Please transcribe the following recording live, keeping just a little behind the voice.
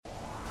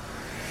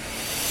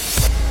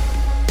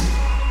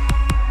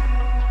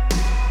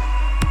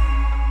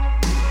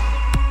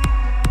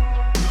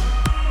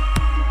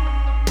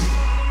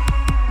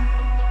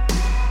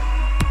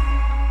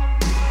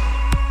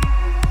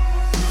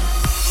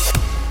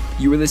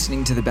You are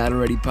listening to the Battle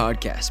Ready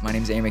Podcast. My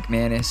name is Aaron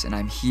McManus, and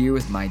I'm here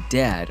with my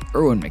dad,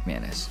 Erwin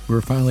McManus.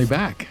 We're finally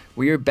back.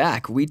 We are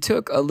back. We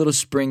took a little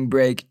spring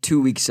break, 2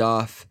 weeks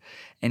off,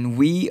 and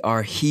we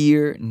are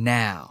here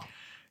now.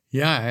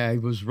 Yeah, I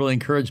was really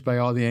encouraged by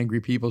all the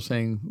angry people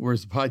saying,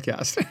 "Where's the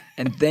podcast?"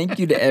 And thank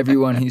you to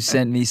everyone who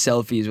sent me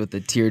selfies with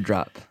the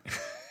teardrop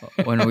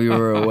when we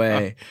were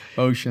away.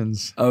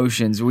 Oceans.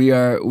 We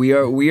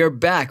are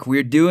back.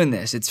 We're doing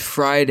this. It's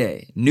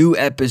Friday. New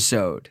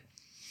episode.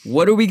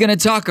 What are we going to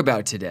talk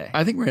about today?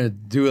 I think we're going to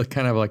do a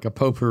kind of like a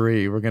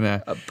potpourri. We're going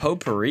to... A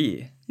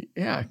potpourri?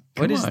 Yeah.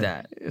 What is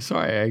that?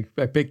 Sorry,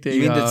 I picked a...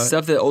 You mean the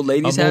stuff that old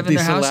ladies have in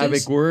their houses? A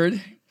multisyllabic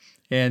word,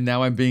 and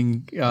now I'm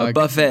being... a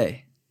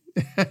buffet.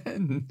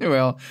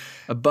 Well...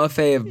 A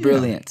buffet of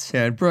brilliance.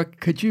 Yeah, and Brooke,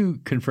 could you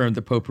confirm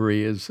that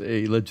potpourri is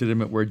a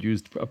legitimate word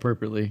used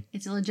appropriately?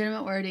 It's a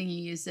legitimate word and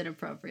you used it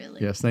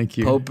appropriately. Yes, thank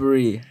you.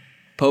 Potpourri.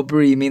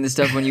 Potpourri, you mean the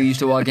stuff when you used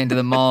to walk into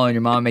the mall and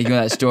your mom made you go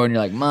to that store and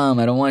you're like, "Mom,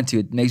 I don't want to.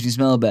 It makes me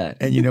smell bad."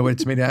 And you know what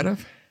it's made out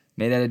of?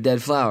 Made out of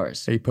dead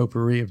flowers. A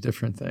potpourri of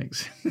different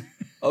things.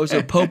 Oh,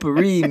 so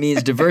potpourri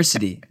means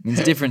diversity,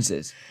 means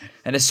differences.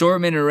 An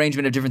assortment and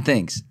arrangement of different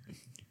things.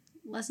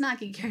 Let's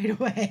not get carried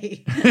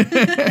away.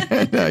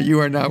 No, you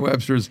are not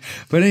Webster's.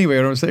 But anyway,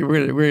 what I'm saying,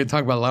 we're going to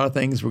talk about a lot of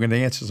things. We're going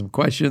to answer some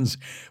questions.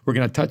 We're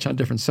going to touch on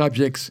different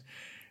subjects.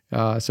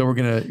 So we're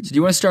going to... So do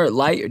you want to start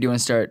light or do you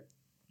want to start...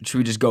 Should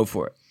we just go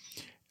for it?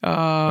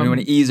 Or do you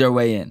want to ease our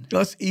way in?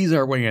 Let's ease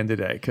our way in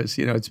today because,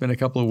 it's been a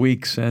couple of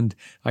weeks and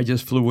I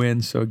just flew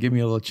in, so give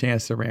me a little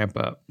chance to ramp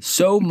up.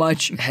 So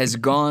much has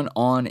gone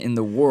on in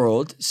the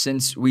world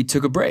since we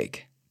took a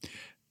break.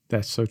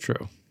 That's so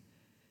true.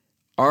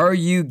 Are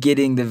you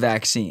getting the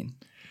vaccine?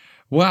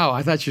 Wow,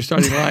 I thought you were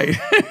starting light.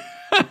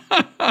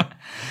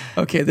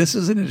 Okay, this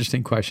is an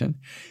interesting question.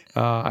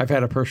 I've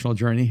had a personal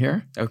journey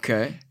here.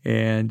 Okay.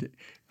 And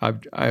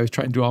I was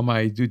trying to do all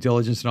my due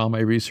diligence and all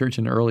my research,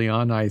 and early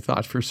on I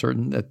thought for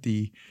certain that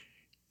the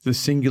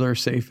singular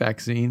safe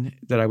vaccine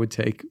that I would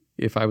take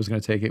if I was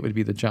going to take it would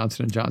be the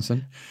Johnson &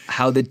 Johnson.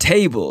 How the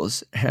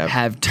tables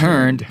have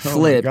turned,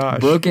 flipped,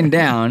 broken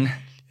down,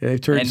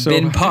 they've turned and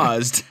been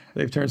paused.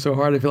 They've turned so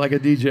hard I feel like a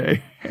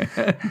DJ.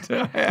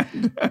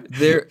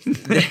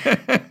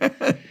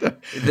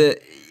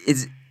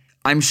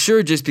 I'm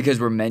sure just because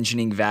we're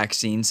mentioning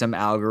vaccine, some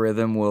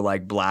algorithm will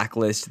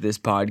blacklist this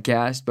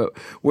podcast, but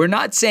we're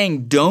not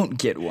saying don't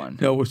get one.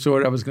 No, so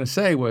what I was going to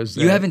say was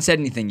that you haven't said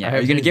anything yet.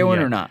 Are you going to get one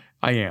or not?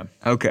 I am.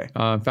 Okay.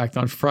 In fact,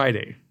 on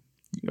Friday.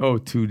 Oh,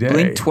 today.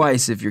 Blink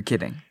twice if you're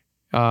kidding.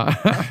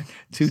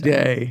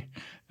 Today,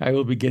 I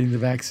will be getting the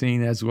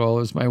vaccine as well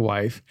as my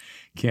wife,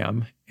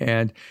 Kim.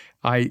 And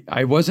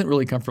I wasn't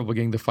really comfortable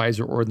getting the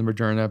Pfizer or the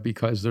Moderna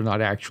because they're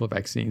not actual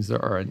vaccines, they're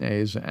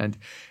RNAs. And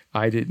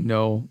I didn't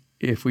know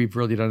if we've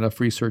really done enough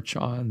research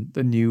on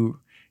the new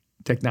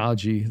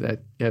technology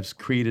that has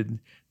created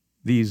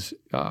these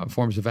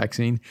forms of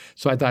vaccine.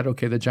 So I thought,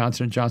 okay, the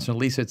Johnson & Johnson, at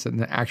least it's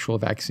an actual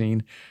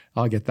vaccine.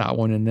 I'll get that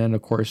one. And then,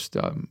 of course,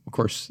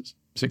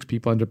 6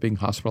 people ended up being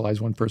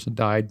hospitalized. 1 person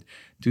died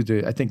due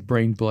to, I think,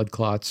 brain blood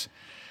clots.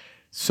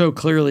 So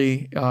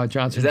clearly, Johnson &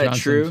 Johnson. Is that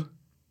true?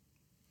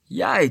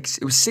 Yikes.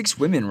 It was 6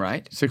 women,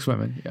 right? 6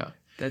 women, yeah.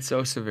 That's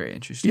also very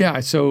interesting. Yeah,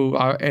 so,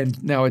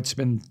 and now it's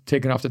been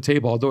taken off the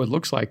table, although it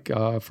looks like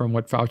from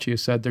what Fauci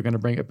has said, they're going to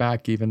bring it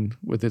back even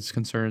with its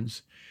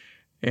concerns.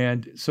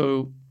 And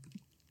so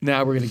now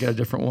we're going to get a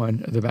different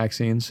one of the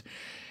vaccines.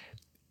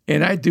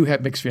 And I do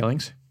have mixed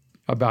feelings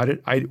about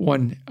it. I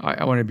want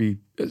to be,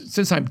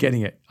 since I'm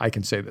getting it, I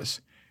can say this.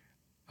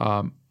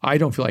 I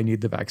don't feel I need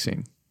the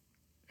vaccine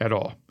at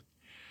all.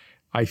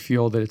 I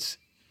feel that it's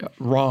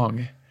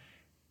wrong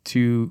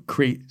to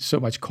create so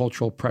much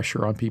cultural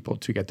pressure on people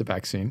to get the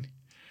vaccine.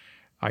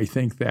 I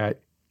think that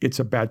it's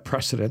a bad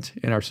precedent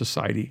in our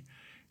society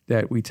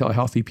that we tell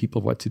healthy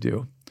people what to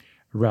do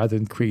rather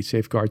than create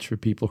safeguards for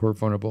people who are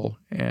vulnerable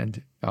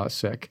and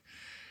sick.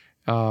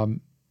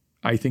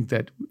 I think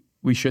that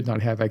we should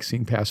not have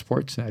vaccine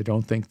passports, and I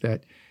don't think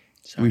that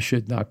we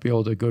should not be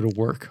able to go to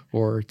work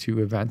or to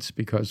events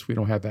because we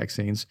don't have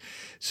vaccines.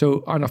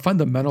 So on a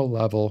fundamental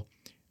level,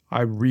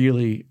 I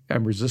really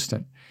am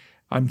resistant.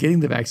 I'm getting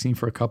the vaccine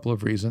for a couple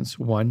of reasons.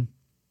 One,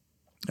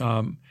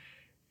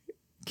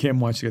 Kim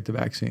wants to get the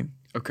vaccine.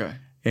 Okay.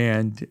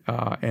 And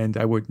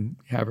I wouldn't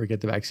have her get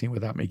the vaccine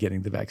without me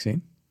getting the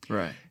vaccine.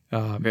 Right.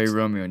 Very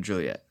Romeo and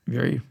Juliet.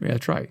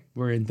 That's right.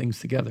 We're in things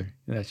together.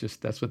 And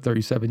that's what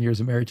 37 years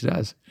of marriage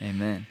does.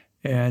 Amen.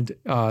 And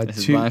this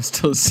is why I'm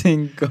still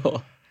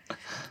single.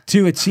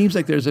 2, it seems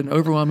like there's an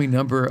overwhelming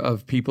number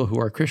of people who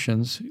are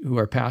Christians, who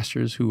are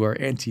pastors, who are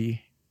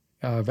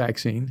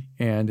anti-vaccine.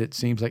 And it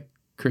seems like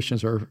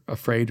Christians are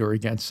afraid or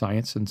against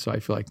science. And so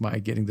I feel like my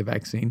getting the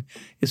vaccine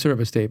is sort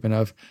of a statement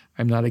of,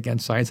 I'm not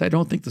against science. I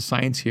don't think the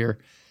science here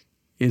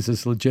is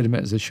as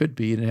legitimate as it should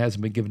be, and it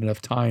hasn't been given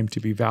enough time to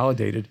be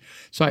validated.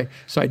 So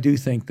I do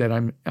think that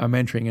I'm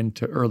entering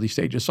into early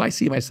stages. So I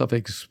see myself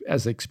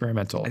as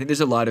experimental. I think there's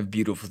a lot of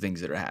beautiful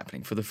things that are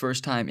happening. For the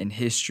first time in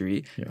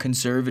history,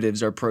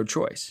 conservatives are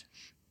pro-choice.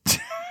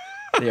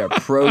 They are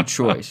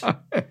pro-choice.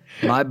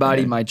 My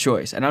body, my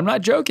choice. And I'm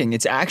not joking.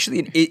 It's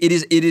actually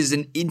it is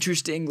an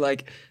interesting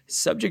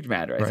subject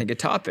matter. I think a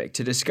topic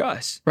to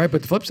discuss. Right,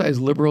 but the flip side is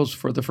liberals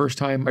for the first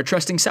time are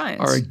trusting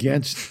science. Are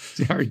against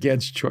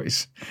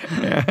choice.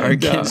 Are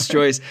against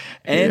choice.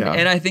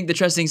 And I think the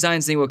trusting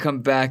science thing will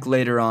come back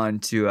later on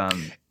to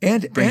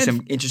bring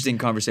some interesting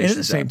conversations. And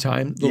at the same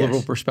time, the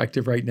liberal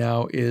perspective right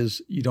now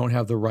is you don't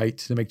have the right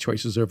to make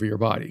choices over your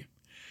body.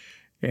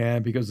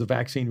 And because the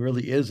vaccine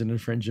really is an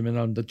infringement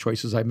on the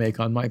choices I make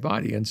on my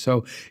body. And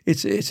so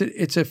it's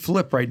a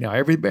flip right now.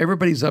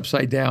 Everybody's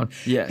upside down.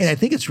 Yes. And I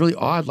think it's really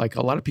odd, like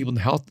a lot of people in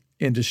the health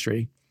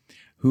industry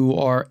who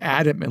are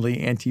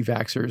adamantly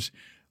anti-vaxxers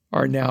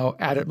are now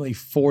adamantly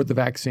for the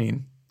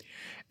vaccine.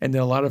 And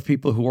then a lot of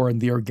people who are in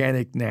the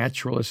organic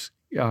naturalist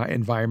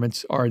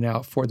environments are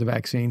now for the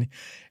vaccine.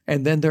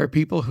 And then there are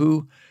people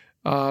who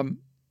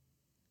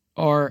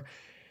are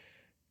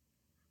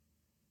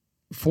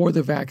for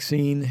the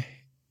vaccine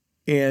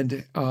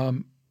and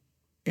my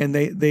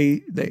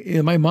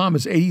mom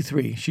is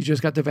 83. She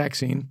just got the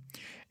vaccine.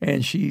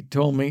 And she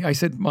told me, I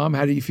said, Mom,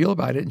 how do you feel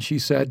about it? And she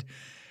said,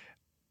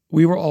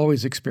 we were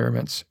always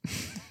experiments.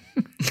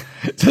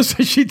 So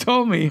she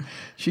told me,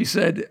 she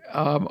said,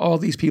 all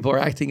these people are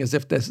acting as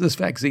if this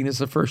vaccine is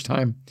the first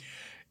time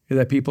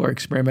that people are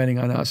experimenting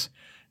on us.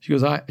 She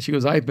goes,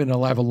 I've been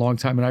alive a long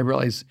time, and I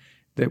realize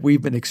that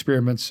we've been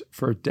experiments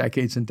for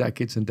decades and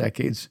decades and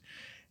decades.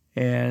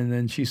 And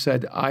then she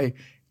said,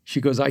 she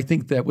goes, I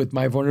think that with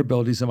my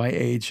vulnerabilities and my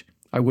age,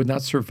 I would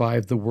not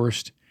survive the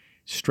worst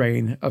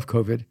strain of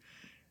COVID.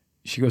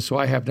 She goes, so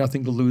I have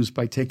nothing to lose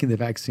by taking the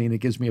vaccine. It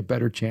gives me a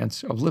better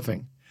chance of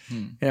living.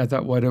 And I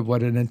thought, what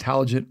an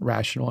intelligent,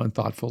 rational, and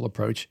thoughtful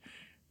approach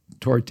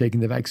toward taking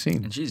the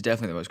vaccine. And she's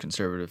definitely the most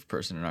conservative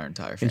person in our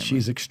entire family. And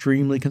she's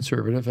extremely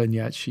conservative, and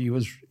yet she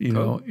was, in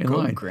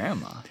line.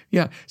 Grandma.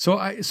 Yeah.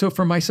 So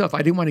for myself,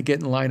 I didn't want to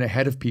get in line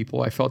ahead of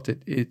people. I felt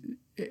that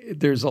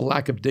there's a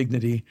lack of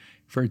dignity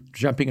for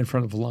jumping in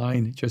front of a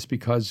line just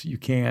because you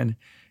can,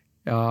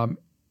 and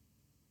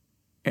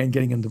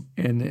getting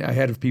in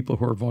ahead of people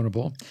who are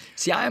vulnerable.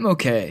 See, I'm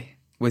okay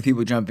with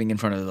people jumping in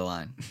front of the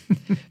line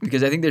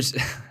because I think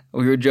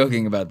we were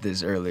joking about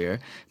this earlier.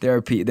 There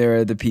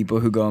are the people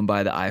who go and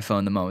buy the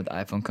iPhone the moment the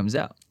iPhone comes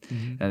out.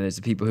 And there's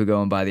the people who go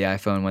and buy the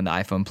iPhone when the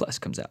iPhone Plus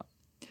comes out.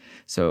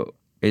 So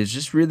it's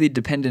just really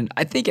dependent.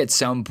 I think at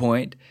some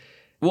point,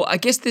 well, I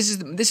guess this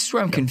is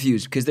where I'm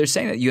confused because they're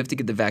saying that you have to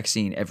get the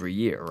vaccine every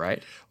year,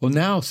 right? Well,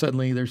 now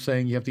suddenly they're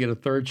saying you have to get a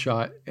third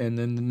shot, and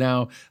then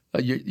now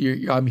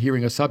I'm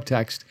hearing a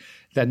subtext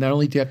that not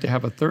only do you have to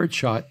have a third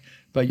shot,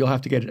 but you'll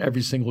have to get it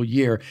every single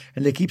year.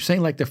 And they keep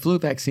saying like the flu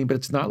vaccine, but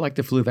it's not like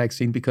the flu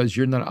vaccine because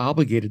you're not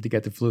obligated to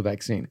get the flu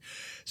vaccine.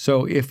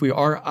 So if we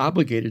are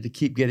obligated to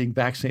keep getting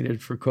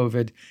vaccinated for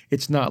COVID,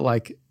 it's not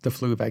like the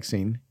flu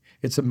vaccine.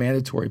 It's a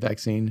mandatory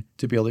vaccine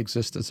to be able to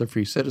exist as a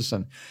free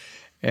citizen.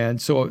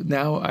 And so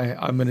now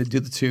I'm going to do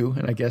the two,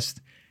 and I guess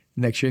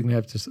next year I'm going to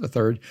have just a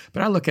third.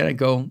 But I look at it and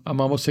go, I'm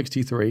almost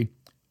 63.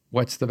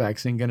 What's the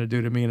vaccine going to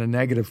do to me in a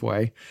negative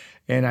way?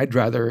 And I'd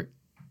rather,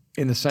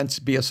 in a sense,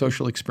 be a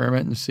social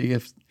experiment and see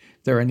if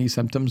there are any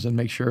symptoms and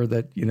make sure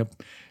that,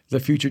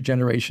 the future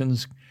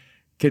generations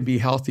can be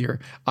healthier.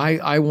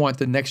 I want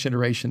the next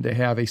generation to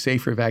have a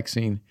safer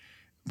vaccine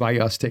by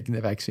us taking the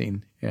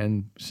vaccine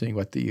and seeing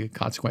what the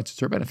consequences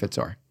or benefits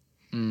are.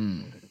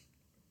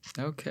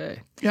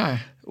 Okay. Yeah.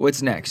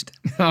 What's next?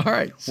 All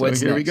right. So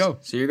What's here next? we go.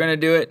 So you're going to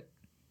do it.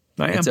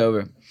 I am. It's over.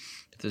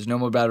 If there's no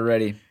more battle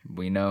ready,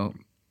 we know.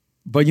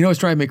 But you know what's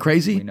driving me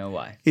crazy? We know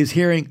why. Is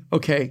hearing,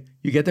 okay,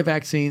 you get the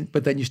vaccine,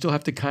 but then you still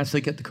have to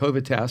constantly get the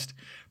COVID test.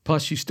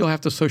 Plus, you still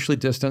have to socially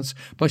distance.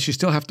 Plus, you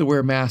still have to wear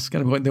a mask.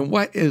 And I'm going, then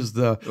what's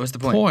the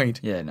point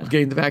of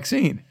getting the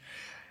vaccine?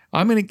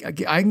 I'm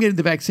getting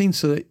the vaccine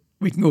so that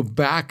we can go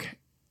back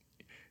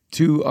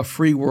to a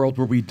free world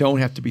where we don't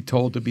have to be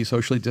told to be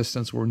socially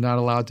distanced. We're not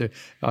allowed to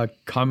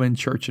come in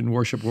church and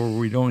worship, where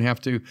we don't have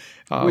to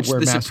wear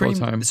masks all the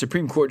time. The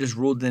Supreme Court just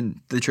ruled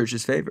in the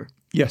church's favor.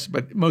 Yes,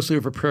 but mostly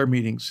over prayer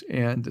meetings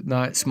and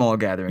not small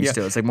gatherings.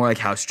 Still, it's like more like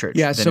house church.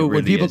 Yeah. So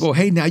when people go,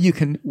 "Hey, now you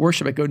can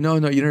worship," I go, "No,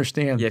 you don't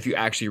understand." Yeah, if you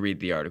actually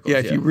read the articles. Yeah,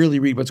 if you really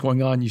read what's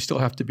going on, you still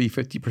have to be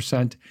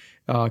 50%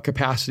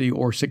 capacity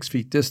or 6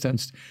 feet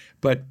distanced.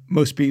 But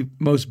most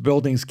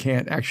buildings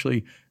can't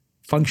actually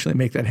functionally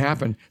make that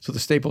happen. So the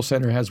Staples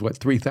Center has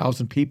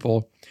 3,000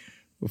 people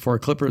for a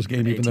Clippers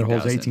game, even though it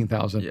holds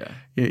 18,000.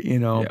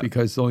 Yeah.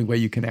 Because the only way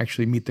you can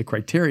actually meet the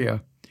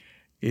criteria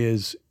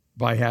is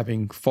by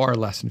having far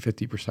less than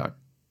 50%.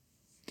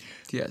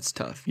 Yeah, it's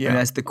tough. Yeah. And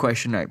that's the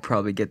question I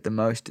probably get the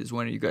most is,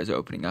 when are you guys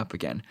opening up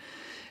again?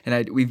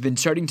 And we've been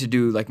starting to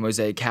do like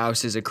mosaic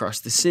houses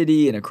across the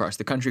city and across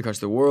the country, across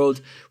the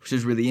world, which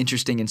is really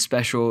interesting and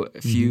special.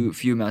 A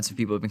few amounts of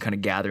people have been kind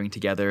of gathering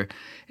together.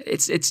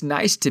 It's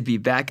nice to be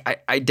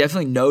back. I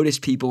definitely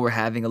noticed people were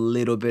having a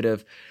little bit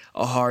of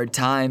a hard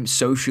time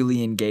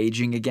socially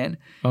engaging again.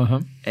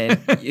 And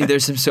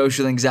there's some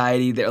social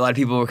anxiety. A lot of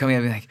people were coming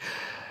up and like,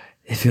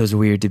 it feels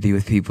weird to be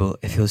with people.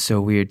 It feels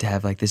so weird to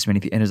have like this many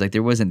people. And it was like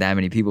there wasn't that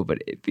many people, but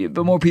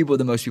more people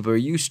than most people are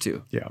used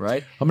to. Yeah.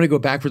 Right? I'm going to go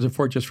backwards and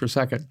forwards just for a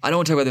second. I don't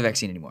want to talk about the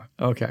vaccine anymore.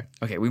 Okay.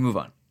 Okay, we move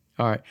on.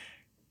 All right.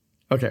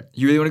 Okay.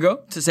 You really want to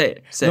go? So say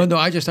it. Say No, it. no,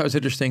 I just thought it was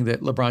interesting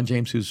that LeBron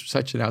James, who's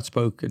such an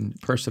outspoken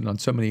person on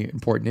so many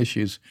important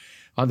issues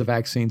on the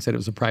vaccine, said it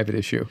was a private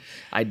issue.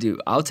 I do.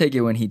 I'll take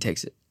it when he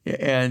takes it.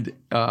 And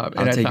I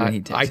take it thought, when he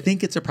takes I it.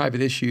 think it's a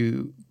private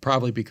issue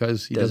probably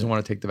because he doesn't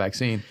want to take the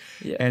vaccine.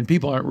 Yeah. And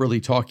people aren't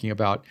really talking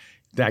about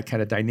that kind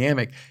of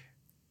dynamic.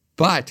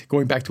 But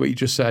going back to what you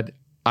just said,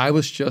 I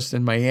was just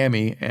in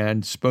Miami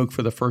and spoke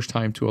for the first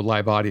time to a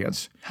live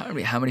audience. How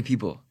many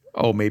people?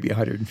 Oh, maybe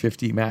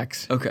 150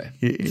 max. Okay.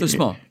 So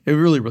small. It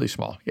really, really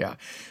small. Yeah.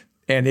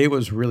 And it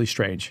was really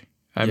strange.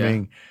 I Yeah.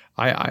 mean,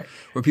 I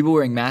Were people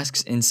wearing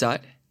masks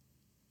inside?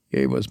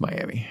 it was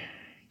Miami.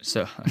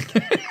 So,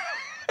 okay.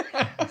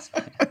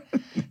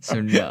 So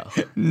no.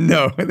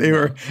 No, they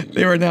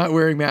were not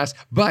wearing masks.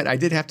 But I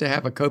did have to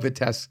have a COVID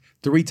test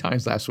 3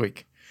 times last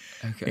week.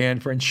 Okay.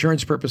 And for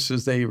insurance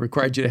purposes, they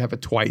required you to have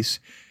it twice.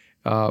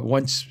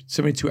 Once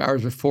 72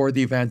 hours before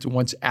the event,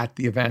 once at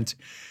the event.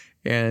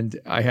 And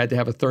I had to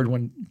have a third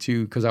one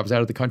too because I was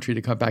out of the country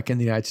to come back in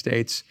the United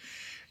States.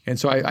 And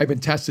so I've been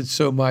tested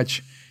so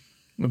much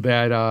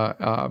that,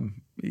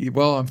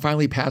 I'm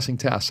finally passing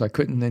tests. I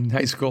couldn't in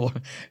high school.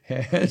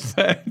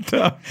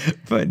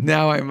 But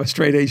now I'm a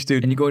straight A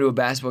student. And you go to a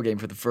basketball game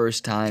for the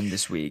first time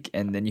this week,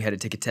 and then you had to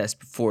take a test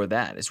before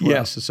that as well.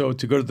 Yes. So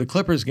to go to the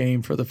Clippers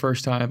game for the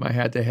first time, I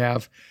had to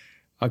have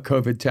a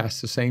COVID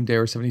test the same day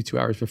or 72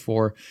 hours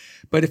before.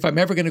 But if I'm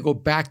ever going to go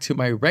back to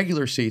my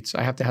regular seats,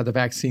 I have to have the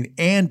vaccine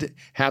and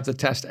have the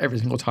test every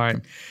single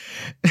time.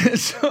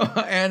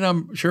 And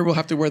I'm sure we'll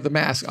have to wear the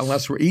mask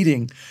unless we're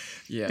eating.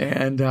 Yeah.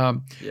 And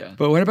Yeah.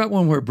 But what about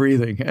when we're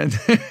breathing? And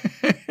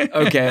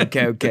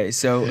Okay.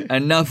 So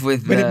enough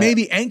with but the, it made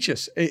me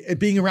anxious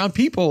being around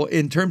people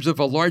in terms of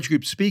a large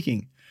group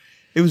speaking.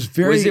 It was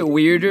very. Was it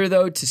weirder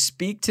though to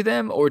speak to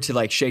them or to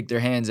like shake their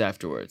hands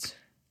afterwards?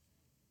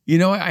 You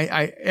know,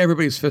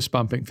 everybody's fist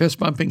bumping. Fist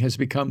bumping has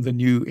become the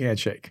new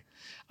handshake.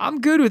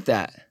 I'm good with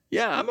that.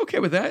 Yeah, I'm okay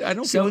with that. I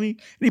don't So- feel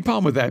any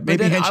problem with that. But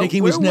Maybe then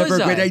handshaking where was never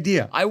a great I?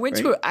 idea. I went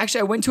right?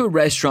 I went to a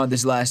restaurant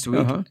this last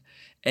week, Uh-huh.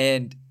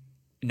 and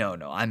no,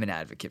 I'm an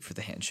advocate for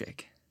the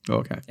handshake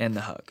Okay. and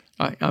the hug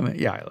I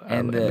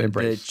and the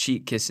embrace.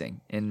 cheek kissing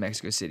in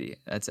Mexico City.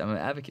 I'm an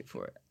advocate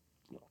for it.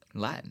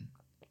 Latin,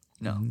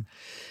 no.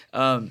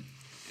 I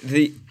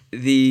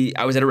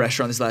was at a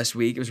restaurant this last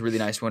week. It was a really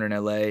nice one in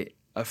LA.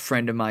 A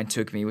friend of mine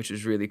took me, which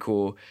was really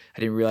cool. I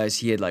didn't realize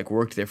he had like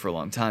worked there for a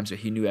long time, so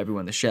he knew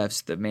everyone, the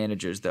chefs, the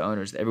managers, the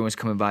owners. Everyone was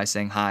coming by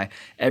saying hi.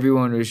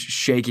 Everyone was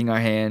shaking our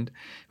hand,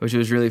 which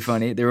was really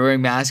funny. They were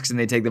wearing masks and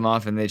they take them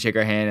off and they shake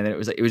our hand, and then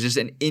it was just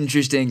an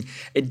interesting.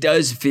 It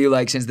does feel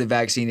like since the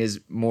vaccine is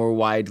more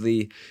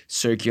widely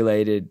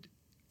circulated,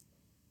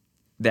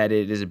 that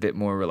it is a bit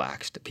more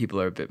relaxed.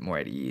 People are a bit more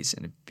at ease,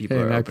 and people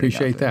are. And I opening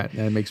appreciate up. that.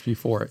 That makes me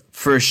for it.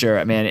 For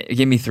sure, man.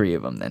 Give me 3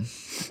 of them, then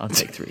I'll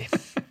take 3.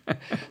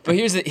 But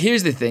here's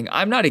the thing.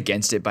 I'm not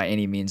against it by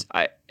any means.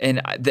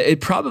 It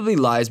probably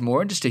lies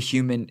more in just a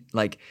human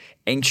like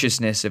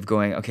anxiousness of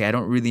going, okay, I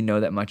don't really know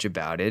that much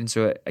about it, and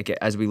so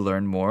as we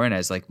learn more and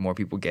as like more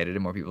people get it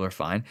and more people are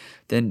fine,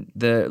 then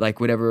the like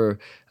whatever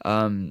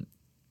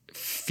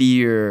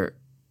fear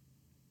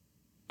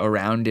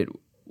around it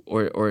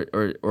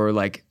or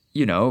like,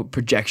 you know,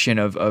 projection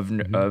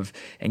of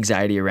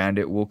anxiety around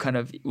it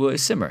will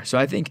simmer. So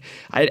I think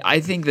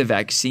the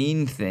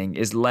vaccine thing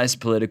is less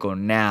political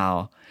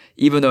now,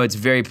 even though it's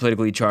very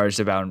politically charged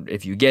about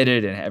if you get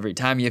it and every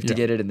time you have to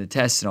get it and the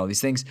tests and all these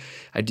things.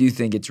 I do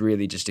think it's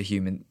really just a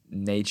human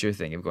nature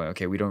thing of going,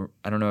 okay,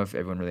 I don't know if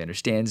everyone really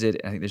understands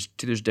it. I think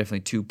there's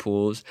definitely 2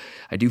 pools.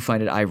 I do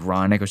find it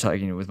ironic. I was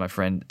talking with my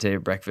friend today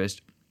at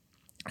breakfast.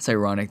 It's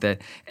ironic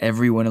that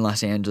everyone in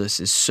Los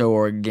Angeles is so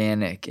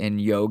organic and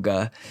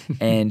yoga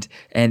and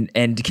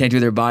connect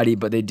with their body,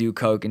 but they do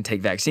coke and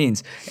take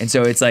vaccines. And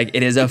so it's like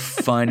it is a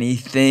funny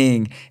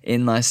thing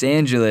in Los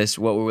Angeles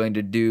what we're willing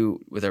to do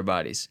with our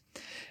bodies.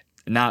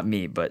 Not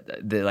me, but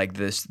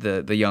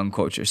the young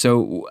culture.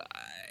 So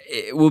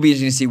it will be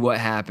interesting to see what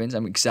happens.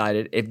 I'm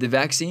excited. If the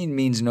vaccine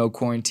means no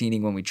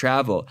quarantining when we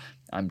travel,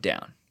 I'm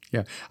down.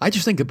 Yeah. I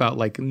just think about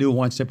like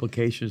nuanced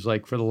implications.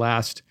 Like for the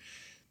last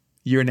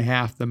year and a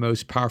half, the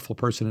most powerful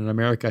person in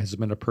America has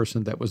been a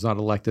person that was not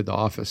elected to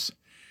office.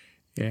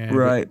 And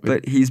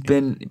But he's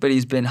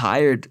been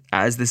hired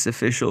as this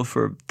official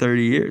for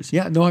 30 years.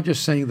 Yeah, no, I'm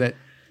just saying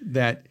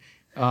that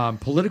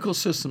political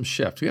systems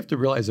shift. We have to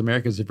realize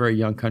America is a very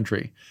young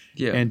country,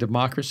 and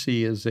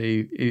democracy is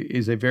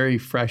a very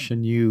fresh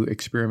and new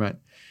experiment.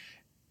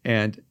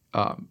 And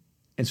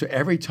so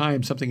every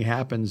time something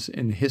happens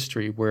in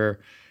history where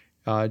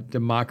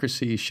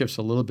democracy shifts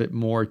a little bit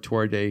more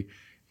toward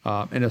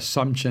an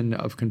assumption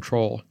of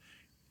control,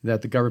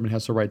 that the government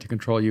has the right to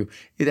control you,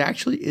 it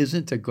actually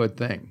isn't a good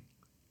thing.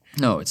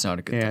 No, it's not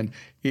a good And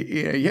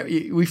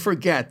thing. we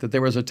forget that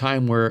there was a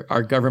time where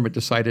our government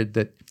decided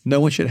that no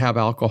one should have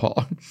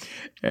alcohol,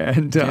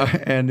 and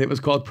it was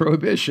called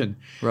prohibition.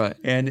 Right.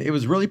 And it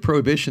was really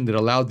prohibition that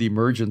allowed the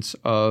emergence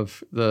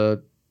of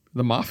the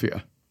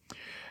mafia.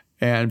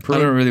 And I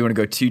don't really want to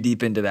go too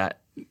deep into that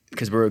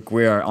because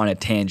we are on a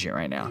tangent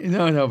right now.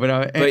 no,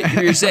 but But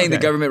you're saying okay.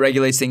 the government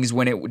regulates things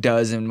when it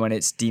does and when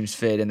it deems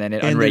fit, and then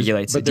it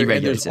unregulates it, And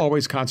deregulates there's it.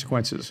 always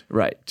consequences,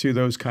 Right. to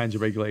those kinds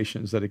of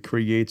regulations, that it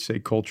creates a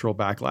cultural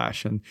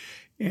backlash.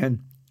 And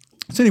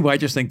so anyway, I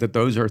just think that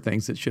those are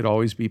things that should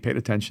always be paid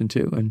attention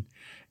to, and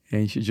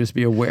you should just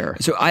be aware.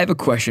 So I have a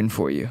question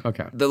for you.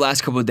 Okay. The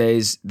last couple of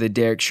days, the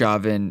Derek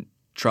Chauvin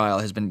trial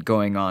has been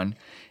going on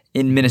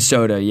in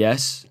Minnesota,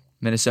 yes?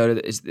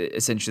 Minnesota is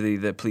essentially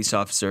the police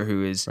officer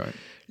who is Right.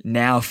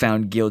 now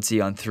found guilty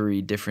on 3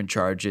 different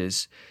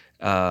charges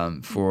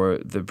for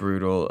the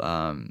brutal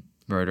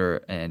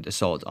murder and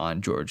assault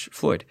on George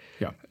Floyd.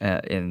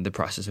 Yeah. In the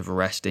process of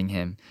arresting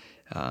him,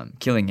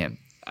 killing him.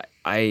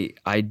 I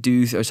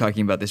was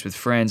talking about this with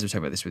friends. I was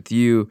talking about this with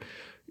you.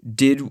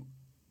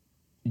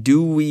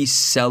 Do we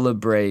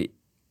celebrate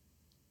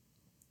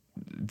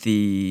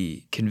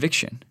the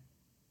conviction?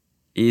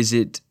 Is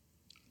it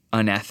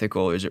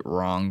unethical? Is it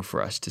wrong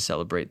for us to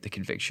celebrate the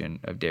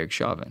conviction of Derek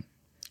Chauvin?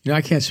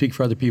 I can't speak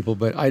for other people,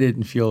 but I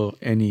didn't feel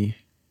any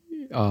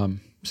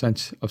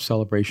sense of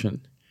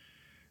celebration.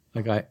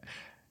 Like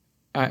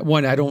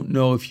I don't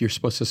know if you're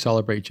supposed to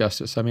celebrate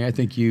justice. I mean, I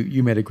think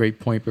you made a great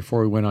point before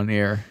we went on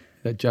air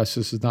that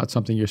justice is not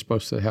something you're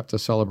supposed to have to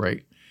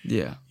celebrate.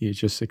 Yeah. You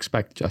just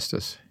expect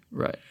justice.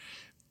 Right.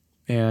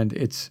 And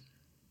it's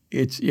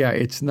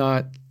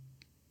not.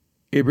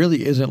 It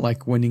really isn't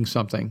like winning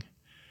something.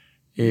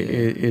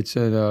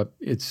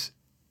 It's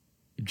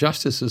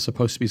justice is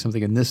supposed to be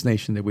something in this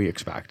nation that we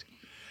expect.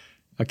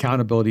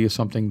 Accountability is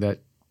something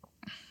that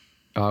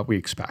we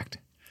expect.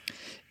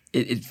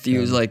 It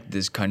feels like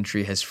this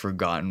country has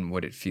forgotten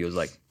what it feels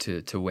like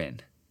to win.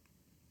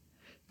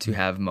 To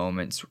have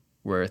moments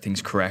where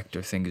things correct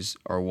or things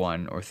are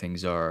won or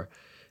things are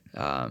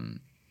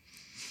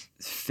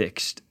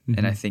fixed. Mm-hmm.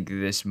 And I think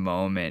this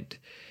moment,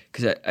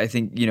 because I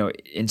think,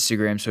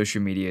 Instagram,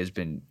 social media has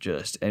been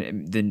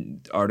and the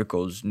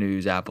articles,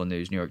 news, Apple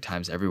News, New York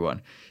Times,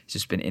 everyone has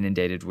just been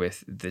inundated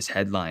with this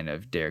headline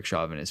of Derek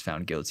Chauvin is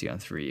found guilty on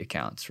 3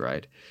 accounts,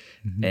 right?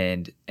 Mm-hmm.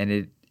 And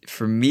it,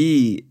 for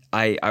me,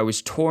 I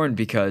was torn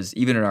because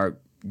even in our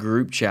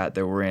group chat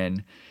that we're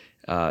in,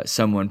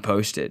 someone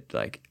posted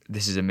like,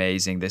 "This is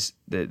amazing.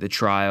 The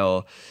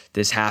trial,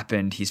 this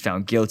happened. He's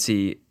found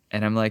guilty."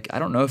 And I'm like, I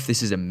don't know if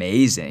this is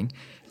amazing.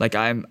 Like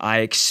I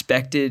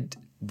expected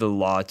the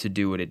law to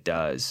do what it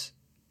does,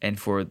 and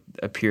for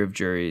a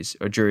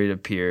jury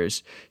of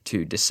peers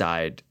to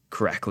decide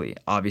correctly.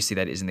 Obviously,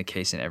 that isn't the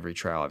case in every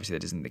trial. Obviously,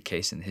 that isn't the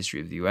case in the history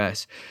of the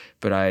U.S.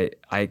 But I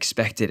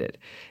expected it,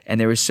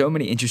 and there were so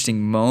many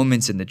interesting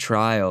moments in the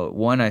trial.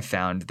 One, I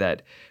found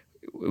that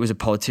it was a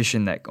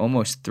politician that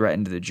almost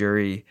threatened the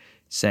jury,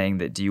 saying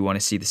that, "Do you want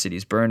to see the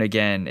cities burn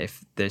again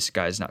if this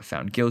guy's not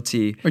found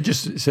guilty?" It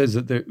just says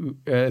that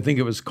I think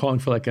it was calling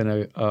for like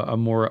a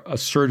more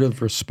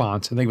assertive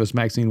response. I think it was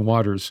Maxine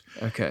Waters.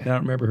 Okay. I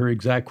don't remember her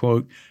exact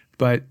quote,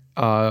 but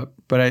I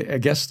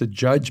guess the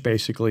judge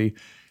basically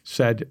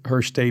said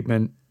her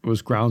statement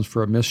was grounds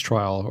for a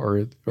mistrial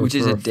or Which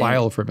is for a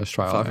file for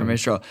mistrial. File for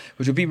mistrial,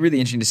 which would be really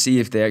interesting to see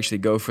if they actually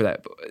go for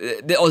that.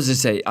 I'll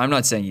just say, I'm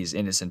not saying he's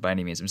innocent by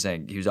any means. I'm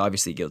saying he was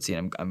obviously guilty,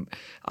 and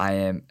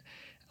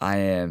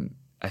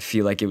I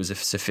feel like it was a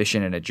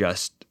sufficient and a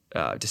just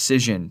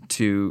decision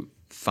to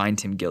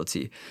find him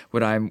guilty.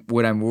 What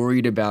I'm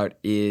worried about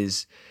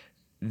is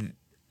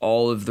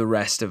all of the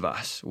rest of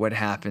us. What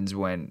happens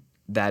when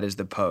that is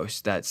the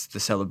post? That's the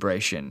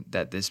celebration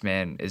that this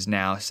man is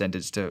now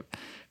sentenced to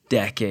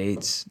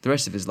decades, the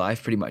rest of his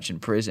life, pretty much in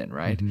prison,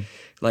 right? Mm-hmm.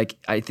 Like,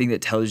 I think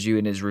that tells you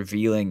and is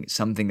revealing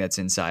something that's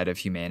inside of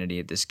humanity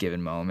at this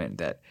given moment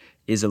that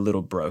is a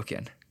little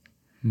broken.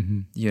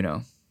 Mm-hmm.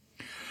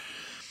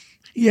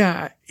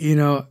 Yeah,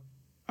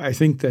 I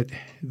think that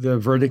the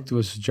verdict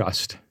was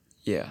just.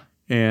 Yeah.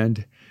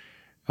 And,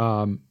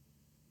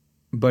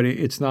 but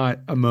it's not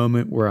a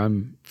moment where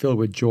I'm filled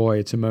with joy.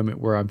 It's a moment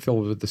where I'm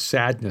filled with the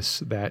sadness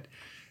that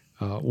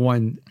a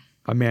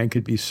man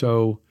could be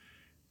so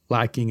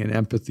lacking in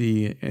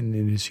empathy and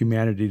in his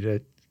humanity to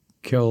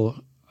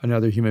kill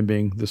another human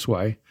being this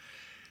way.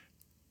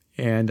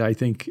 And I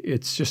think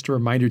it's just a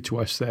reminder to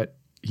us that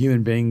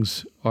human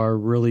beings are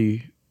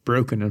really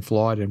broken and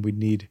flawed, and we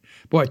need,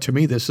 to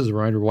me, this is a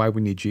reminder why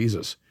we need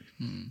Jesus.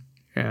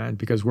 And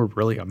because we're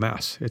really a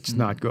mess. It's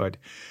not good.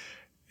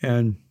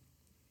 And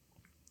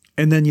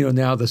then,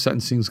 now the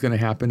sentencing is going to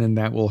happen, and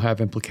that will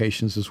have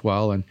implications as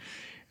well. And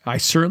I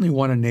certainly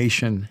want a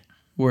nation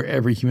where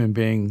every human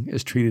being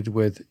is treated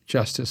with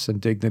justice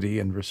and dignity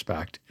and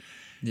respect.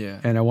 Yeah.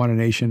 And I want a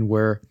nation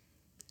where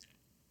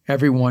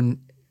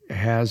everyone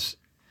has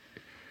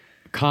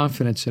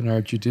confidence in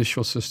our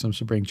judicial systems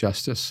to bring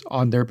justice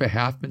on their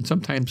behalf. And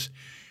sometimes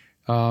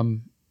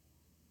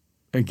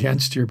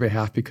against your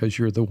behalf because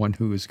you're the one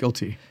who is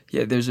guilty.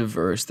 Yeah, there's a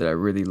verse that I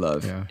really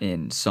love Yeah.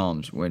 in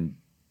Psalms when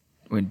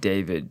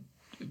David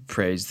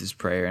prays this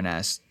prayer and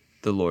asks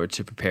the Lord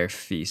to prepare a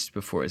feast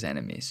before his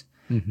enemies.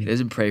 He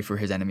doesn't pray for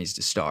his enemies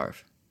to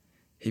starve.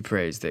 He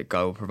prays that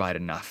God will provide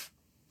enough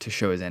to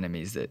show his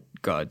enemies that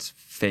God's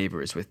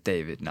favor is with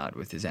David, not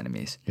with his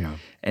enemies. Yeah.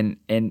 And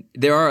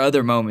there are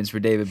other moments where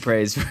David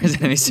prays for his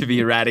enemies to be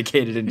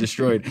eradicated and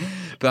destroyed.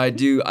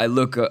 But I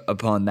look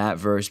upon that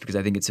verse because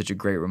I think it's such a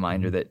great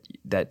reminder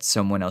that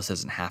someone else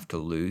doesn't have to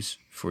lose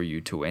for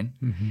you to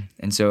win.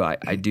 And so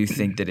I do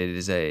think that it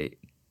is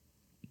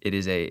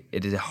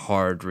a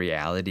hard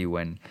reality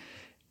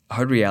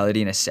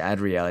and a sad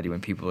reality when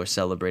people are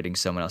celebrating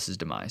someone else's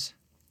demise.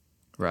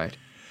 Right.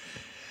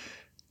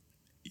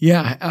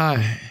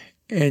 Yeah,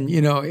 and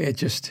it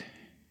just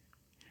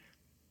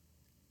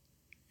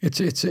it's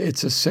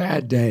a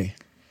sad day,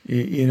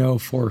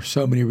 for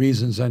so many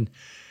reasons, and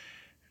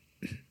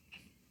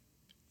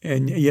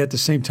yet at the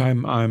same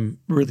time, I'm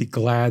really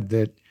glad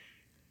that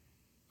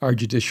our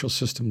judicial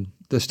system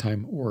this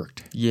time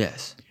worked.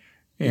 Yes.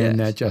 And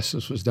Yes. that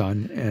justice was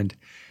done, and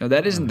No,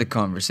 that isn't the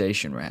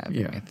conversation we're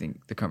having. yeah. I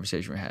think the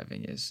conversation we're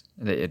having is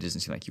that it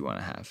doesn't seem like you want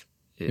to have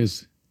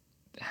is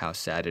how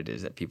sad it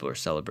is that people are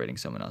celebrating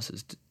someone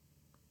else's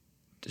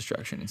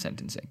destruction and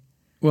sentencing.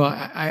 well,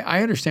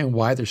 I understand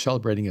why they're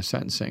celebrating his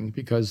sentencing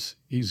because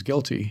he's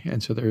guilty,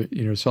 and so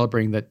they're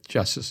celebrating that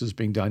justice is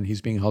being done.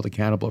 He's being held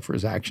accountable for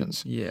his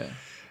actions. Yeah.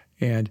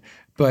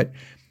 But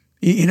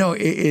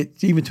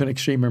it's even to an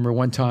extreme. Remember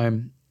one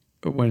time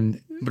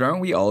when But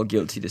aren't we all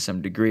guilty to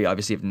some degree?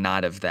 Obviously, if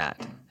not of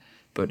that.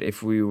 But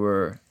if we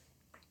were,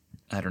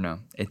 I don't know,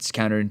 it's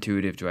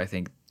counterintuitive to, I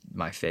think,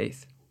 my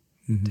faith,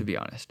 to be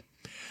honest.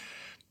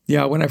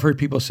 yeah, when I've heard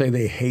people say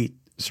they hate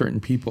certain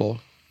people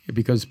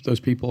because those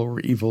people were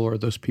evil or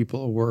those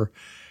people were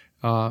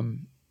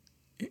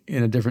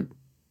in a different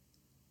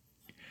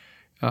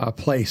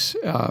place,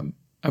 I'm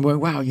going,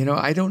 wow,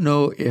 I don't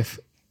know if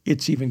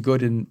it's even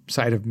good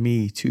inside of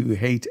me to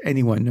hate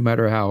anyone, no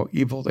matter how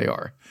evil they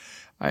are.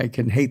 I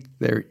can hate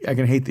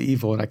the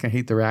evil and I can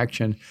hate their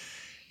action.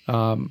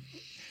 I'm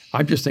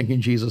just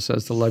thinking Jesus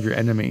says to love your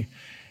enemy.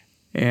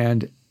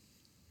 And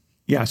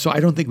yeah, so I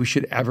don't think we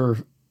should ever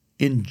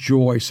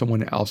enjoy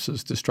someone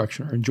else's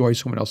destruction or enjoy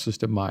someone else's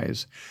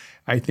demise.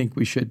 I think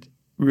we should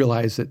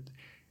realize that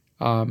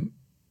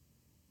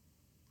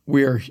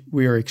we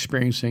are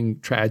experiencing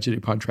tragedy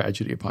upon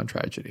tragedy upon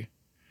tragedy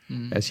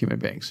as human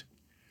beings.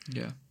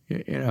 Yeah.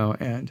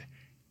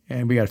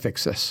 And we got to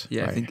fix this.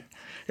 Yeah, right? I think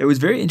it was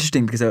very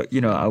interesting because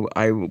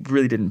I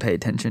really didn't pay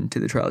attention to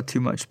the trial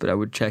too much, but I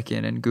would check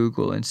in and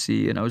Google and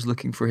see, and I was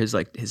looking for his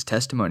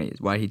testimony,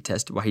 why he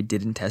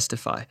didn't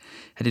testify.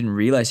 I didn't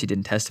realize he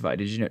didn't testify.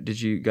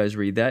 Did you guys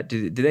read that?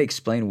 Did they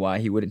explain why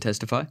he wouldn't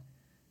testify?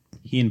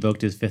 He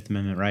invoked his Fifth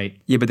Amendment right.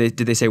 Yeah, but did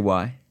they say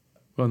why?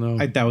 Well, no.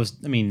 I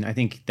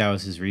think that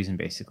was his reason,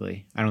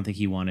 basically. I don't think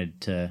he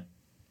wanted to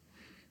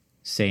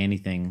say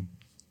anything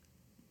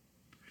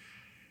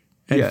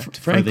And Yeah.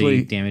 to frankly,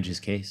 further damage his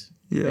case.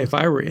 Yeah. if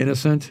I were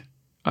innocent,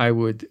 I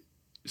would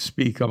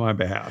speak on my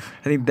behalf.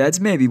 I think that's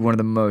maybe one of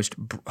the most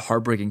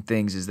heartbreaking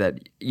things is that,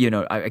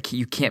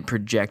 you can't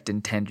project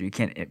intent, or you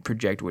can't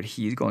project what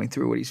he's going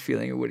through, what he's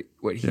feeling, or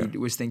what he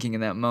was thinking in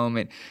that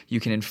moment.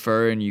 You can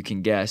infer and you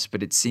can guess,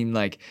 but it seemed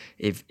like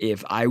if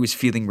I was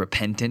feeling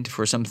repentant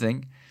for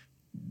something,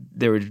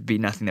 there would be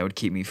nothing that would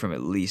keep me from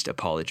at least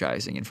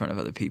apologizing in front of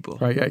other people.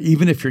 Right? Yeah,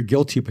 even if you're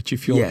guilty, but you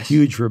feel Yes.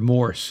 huge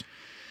remorse,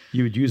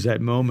 you would use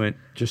that moment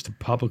just to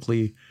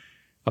publicly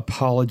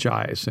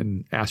apologize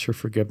and ask for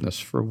forgiveness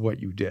for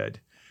what you did.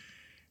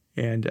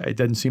 And it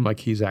doesn't seem like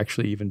he's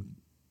actually even.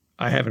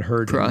 I haven't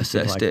heard anything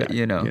Processed like it,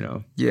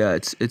 that, Yeah,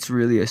 it's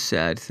really a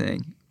sad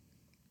thing.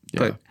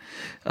 Yeah.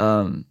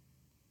 But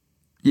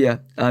yeah,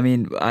 I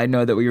mean, I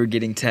know that we were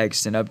getting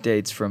texts and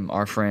updates from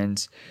our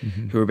friends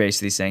who were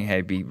basically saying, "Hey,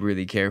 be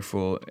really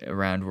careful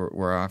around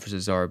where our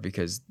offices are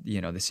because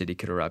the city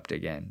could erupt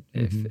again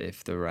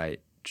if the right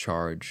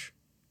charge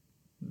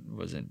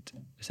wasn't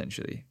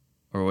essentially."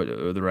 Or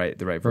the right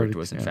verdict Verdict,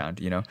 wasn't yeah. found,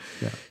 Yeah.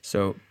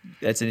 So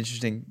that's an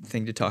interesting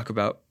thing to talk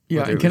about,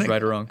 Yeah, whether and it was can I-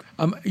 right or wrong.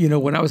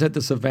 When I was at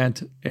this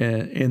event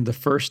in the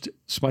first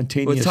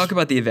spontaneous. Let's talk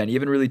about the event. You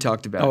haven't really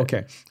talked about Oh, it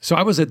okay, so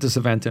I was at this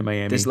event in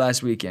Miami this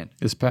last weekend.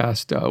 this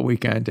past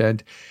weekend,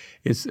 and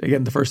it's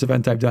again the first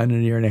event I've done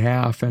in a year and a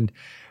half, and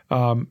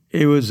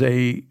it was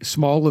a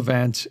small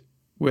event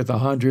with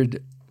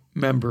 100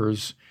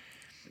 members,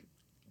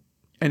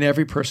 and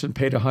every person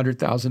paid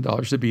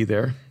 $100,000 to be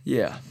there.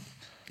 Yeah.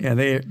 And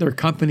their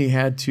company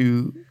had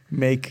to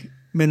make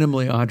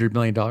minimally $100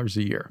 million a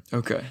year.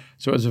 Okay.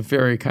 So it was a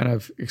very kind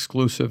of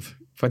exclusive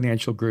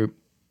financial group.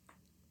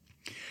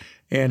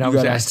 And I You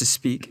was got asked asked to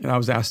speak. and I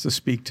was asked to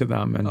speak to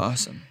them. And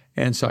Awesome.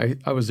 and so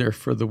I was there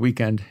for the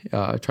weekend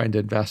trying to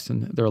invest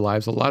in their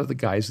lives. A lot of the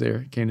guys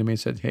there came to me and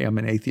said, "Hey, I'm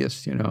an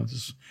atheist. This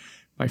is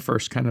my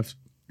first kind of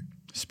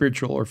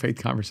spiritual or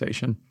faith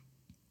conversation."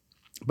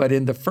 But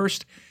in the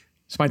first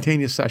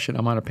spontaneous session,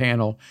 I'm on a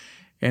panel,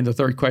 And the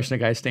third question,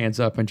 the guy stands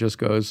up and just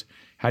goes,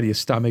 how do you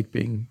stomach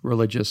being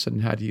religious,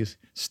 and how do you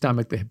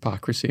stomach the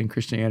hypocrisy in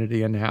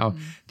Christianity, and how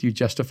do you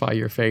justify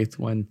your faith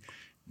when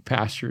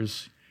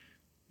pastors,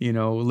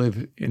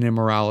 live in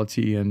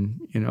immorality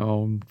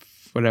and,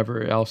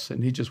 whatever else.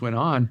 And he just went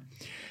on.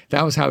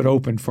 That was how it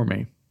opened for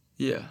me.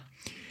 Yeah.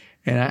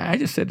 And I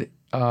just said,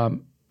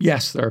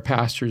 yes, there are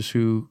pastors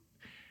who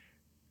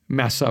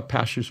mess up,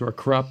 pastors who are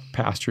corrupt,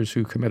 pastors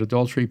who commit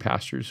adultery,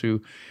 pastors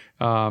who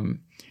are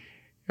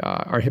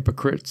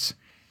hypocrites.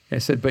 And I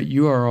said, but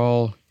you are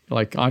all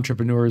like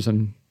entrepreneurs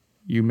and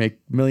you make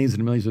millions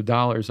and millions of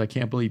dollars. I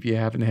can't believe you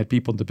haven't had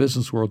people in the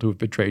business world who have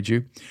betrayed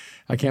you.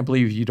 I can't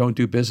believe you don't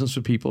do business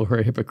with people who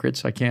are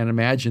hypocrites. I can't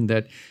imagine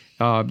that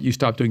you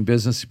stopped doing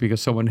business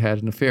because someone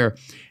had an affair.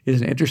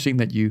 Isn't it interesting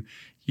that you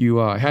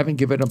haven't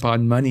given up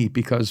on money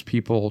because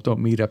people don't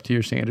meet up to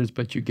your standards,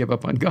 but you give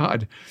up on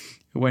God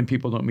when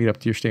people don't meet up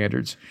to your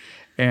standards?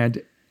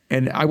 And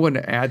I want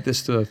to add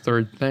this to the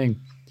third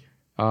thing.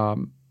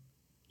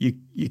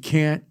 You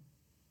can't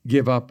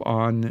give up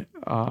on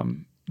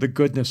the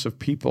goodness of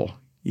people,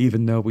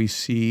 even though we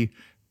see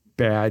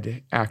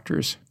bad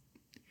actors.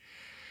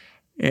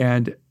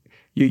 And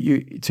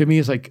to me,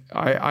 it's like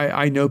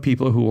I know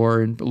people who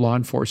are in law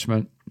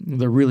enforcement.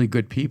 They're really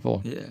good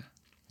people. Yeah.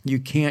 You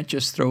can't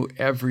just throw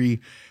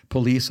every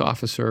police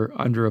officer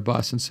under a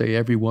bus and say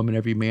every woman,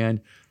 every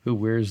man who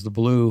wears the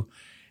blue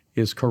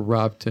is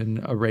corrupt and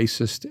a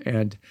racist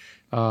and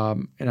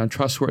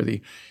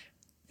untrustworthy.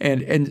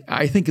 And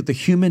I think that the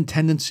human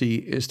tendency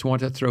is to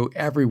want to throw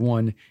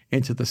everyone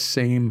into the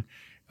same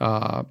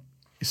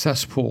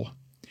cesspool.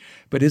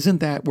 But isn't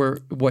that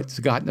what's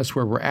gotten us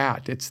where we're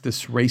at? It's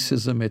this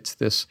racism, it's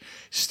this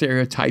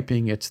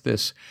stereotyping, it's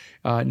this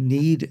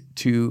need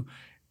to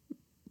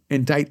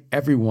indict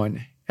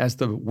everyone as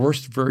the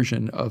worst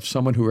version of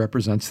someone who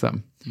represents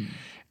them.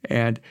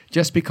 And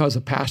just because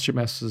a pastor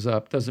messes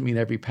up doesn't mean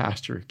every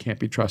pastor can't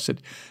be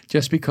trusted.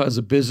 Just because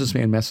a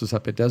businessman messes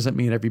up, it doesn't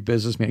mean every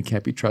businessman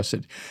can't be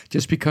trusted.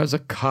 Just because a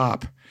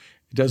cop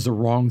does the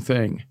wrong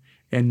thing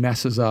and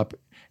messes up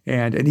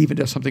and even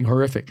does something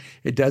horrific,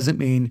 it doesn't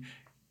mean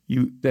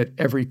that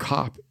every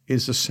cop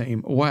is the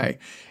same way.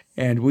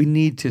 And we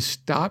need to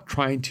stop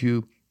trying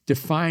to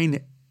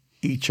define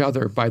each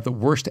other by the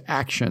worst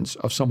actions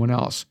of someone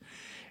else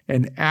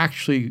and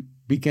actually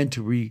begin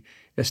to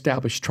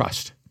reestablish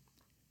trust.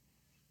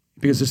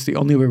 Because it's the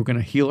only way we're going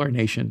to heal our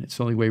nation. It's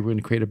the only way we're going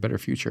to create a better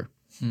future.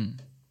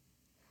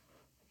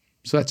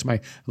 So that's my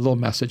little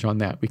message on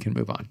that. We can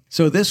move on.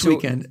 So this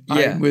weekend,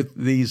 I'm with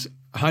these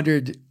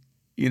 100,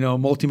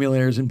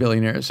 multimillionaires and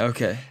billionaires.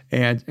 Okay.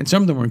 And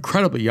some of them were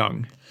incredibly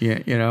young,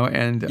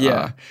 and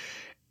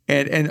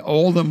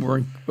all of them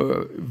were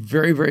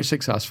very, very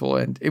successful.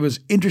 And it was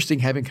interesting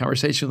having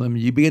conversation with them.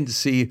 You begin to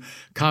see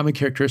common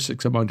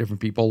characteristics among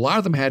different people. A lot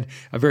of them had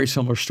a very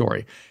similar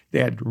story. They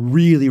had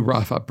really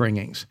rough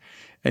upbringings.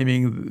 I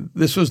mean,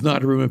 this was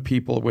not a room of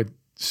people with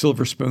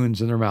silver spoons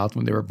in their mouth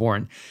when they were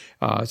born.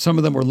 Some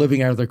of them were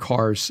living out of their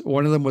cars.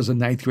 One of them was a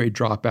 9th grade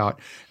dropout.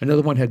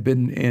 Another one had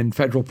been in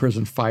federal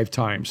prison 5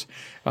 times.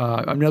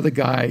 Another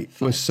guy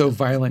was so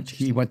violent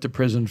he went to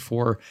prison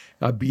for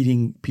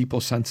beating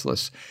people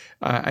senseless.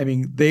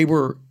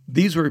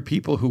 These were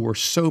people who were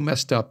so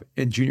messed up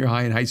in junior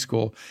high and high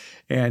school,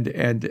 and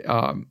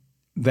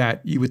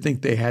that you would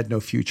think they had no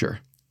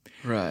future.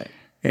 Right.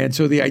 And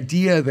so the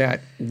idea that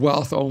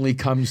wealth only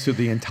comes to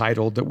the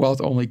entitled, that wealth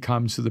only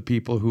comes to the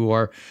people who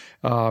are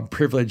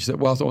privileged, that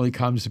wealth only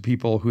comes to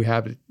people who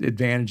have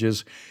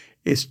advantages,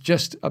 is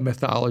just a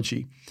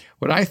mythology.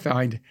 What I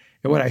found,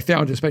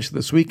 especially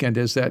this weekend,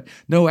 is that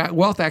no,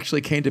 wealth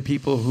actually came to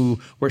people who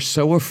were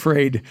so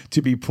afraid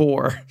to be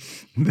poor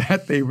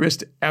that they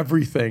risked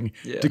everything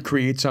to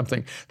create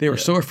something. They were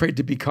so afraid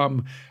to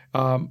become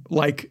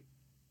like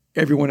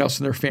everyone else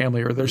in their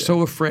family, or they're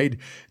so afraid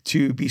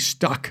to be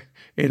stuck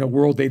in a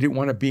world they didn't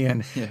want to be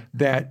in,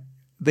 that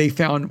they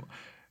found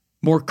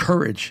more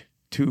courage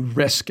to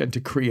risk and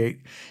to create.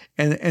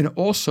 And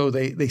also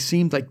they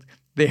seemed like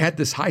they had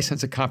this high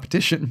sense of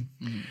competition,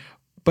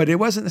 but it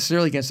wasn't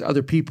necessarily against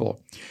other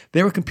people.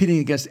 They were competing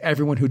against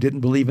everyone who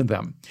didn't believe in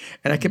them.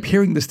 And I kept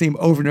hearing this theme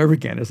over and over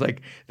again. It's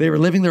like they were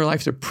living their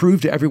life to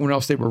prove to everyone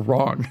else they were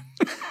wrong.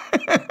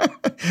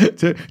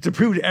 to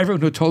prove to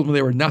everyone who told them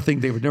they were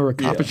nothing, they would never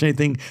accomplish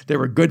anything, they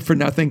were good for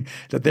nothing,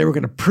 that they were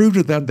going to prove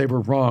to them they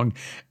were wrong.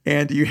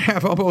 And you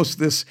have almost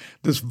this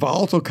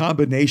volatile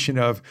combination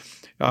of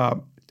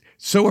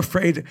so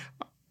afraid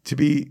to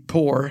be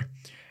poor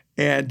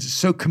and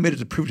so committed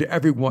to prove to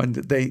everyone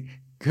that they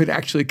could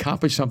actually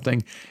accomplish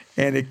something.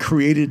 And it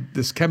created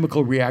this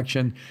chemical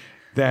reaction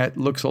that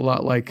looks a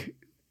lot like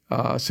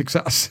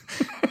success.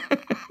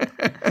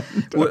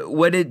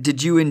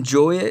 Did you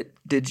enjoy it?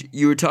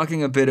 You were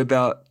talking a bit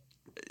about,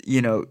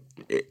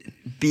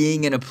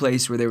 being in a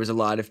place where there was a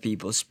lot of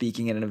people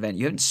speaking at an event.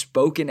 You haven't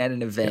spoken at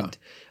an event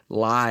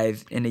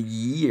live in a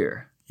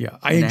year. Yeah,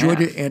 I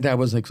enjoyed it and I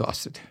was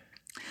exhausted.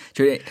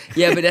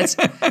 Yeah,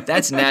 but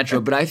that's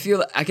natural. But I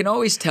feel I can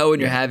always tell when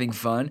you're having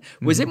fun.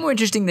 Was it more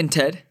interesting than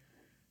TED?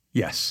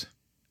 Yes.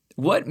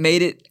 What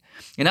made it?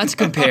 And not to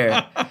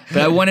compare, but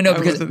I want to know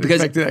because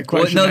expecting that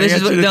question. no, this I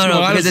is what, answered it no, too no,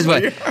 because this is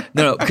what honestly.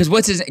 no, because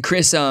what's his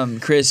Chris Anderson.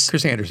 Chris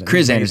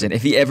He's Anderson.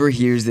 If he ever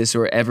hears this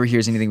or ever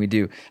hears anything we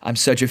do, I'm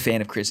such a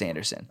fan of Chris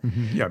Anderson.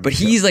 Yeah, but me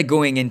too. he's like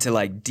going into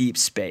like deep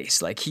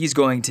space, like he's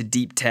going to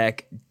deep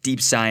tech,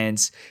 deep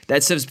science.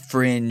 That stuff's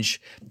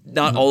fringe.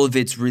 Not all of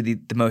it's really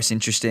the most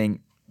interesting,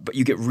 but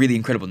you get really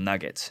incredible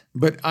nuggets.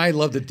 But I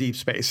love the deep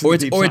space. Or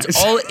and the deep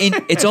science.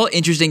 it's all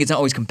interesting. It's not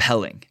always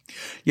compelling.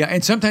 Yeah,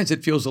 and sometimes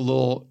it feels a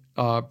little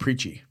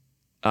preachy.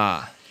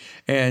 And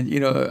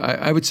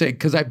I would say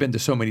because I've been to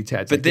so many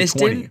TEDs, But like this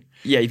 20. didn't.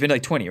 Yeah, you've been to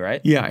like 20, right?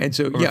 Yeah, and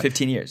so Over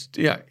 15 years.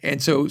 Yeah,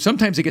 and so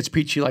sometimes it gets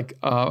preachy, like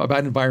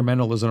about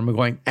environmentalism. I'm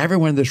going,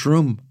 everyone in this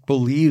room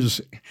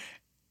believes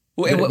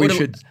Well, that we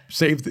should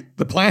save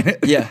the planet.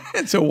 Yeah.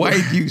 And so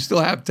why do you still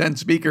have 10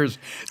 speakers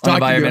talking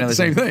about the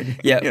same thing?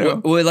 Yeah. You know?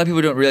 What a lot of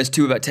people don't realize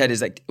too about TED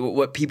is like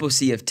what people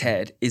see of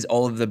TED is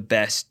all of the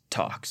best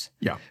talks.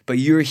 Yeah. But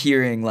you're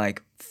hearing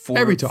like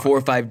Every talk. 4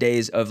 or 5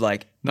 days of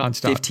like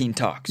Nonstop. 15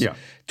 talks. Yeah.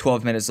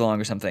 12 minutes long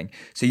or something.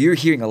 So you're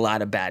hearing a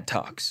lot of bad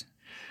talks.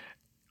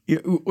 Yeah,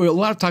 well, a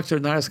lot of talks are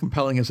not as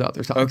compelling as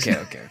other talks.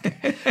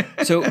 Okay.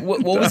 So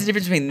what was the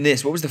difference between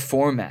this? What was the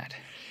format?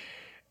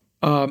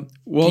 Well, Can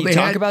you they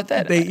talk had, about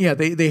that?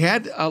 They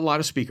had a lot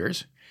of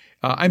speakers.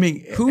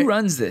 Who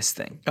runs this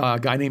thing? A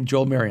guy named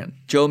Joel Marion.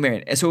 Joel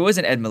Marion. And so it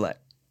wasn't Ed Millett,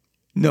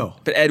 No,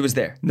 but Ed was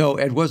there. no,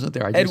 Ed wasn't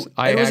there. Ed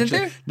wasn't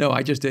there? No,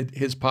 I just did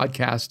his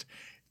podcast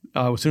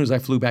as soon as I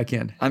flew back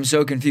in. I'm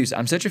so confused.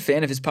 I'm such a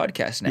fan of his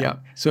podcast now. Yeah.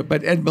 So,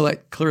 but Ed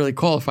Millett clearly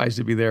qualifies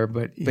to be there,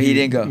 but he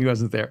didn't go. He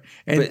wasn't there,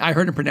 and But- I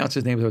heard him pronounce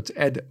his name, so it's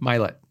Ed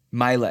Milet.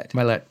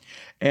 Milet.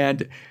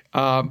 And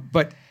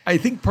but I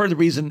think part of the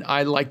reason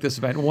I like this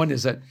event, one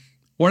is that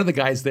one of the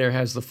guys there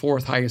has the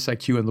 4th highest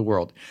IQ in the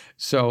world,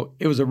 so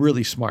it was a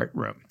really smart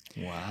room.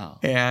 Wow.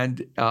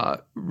 And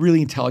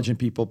really intelligent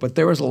people, but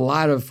there was a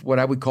lot of what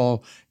I would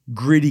call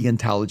gritty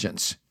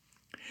intelligence.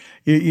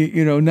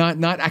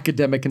 Not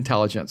academic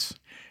intelligence.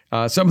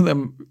 Some of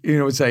them,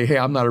 would say, "Hey,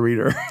 I'm not a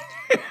reader,"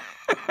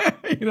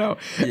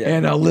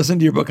 and I'll listen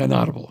to your book on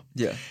Audible.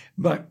 Yeah.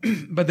 But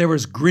there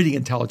was gritty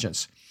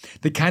intelligence,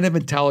 the kind of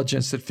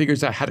intelligence that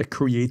figures out how to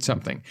create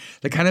something,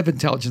 the kind of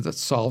intelligence that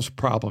solves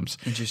problems.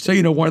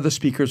 Interesting. So one of the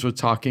speakers was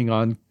talking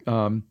on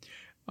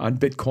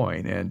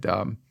Bitcoin and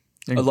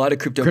A lot of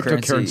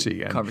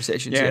cryptocurrency and,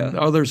 conversations. and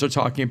others are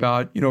talking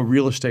about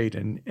real estate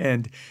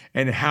and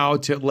how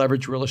to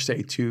leverage real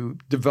estate to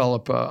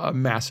develop a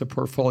massive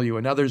portfolio.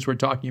 And others were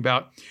talking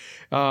about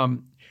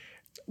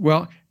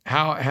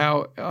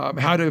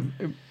how to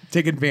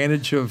take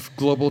advantage of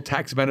global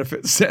tax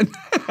benefits and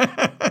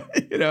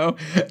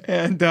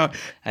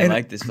I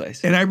like this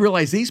place. And I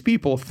realize these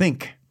people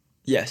think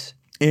Yes.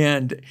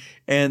 and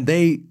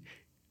they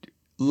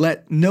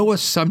let no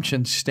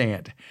assumptions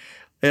stand.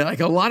 And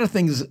like a lot of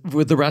things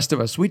with the rest of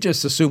us, we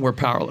just assume we're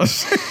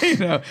powerless.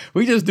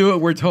 We just do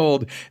what we're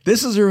told.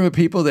 This is a group of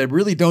people that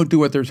really don't do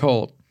what they're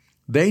told.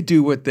 They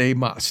do what they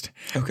must.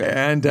 Okay.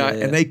 And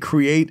and they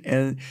create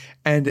and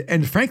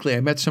frankly, I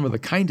met some of the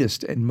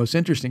kindest and most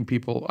interesting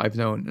people I've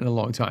known in a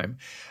long time,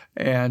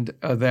 and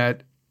there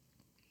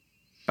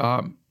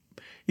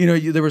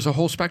was a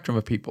whole spectrum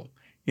of people.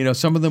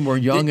 Some of them were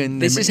young and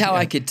This is how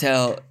I could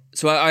tell.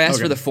 So I asked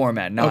Okay. for the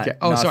format, not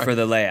sorry. for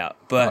the layout.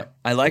 But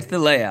I liked the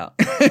layout.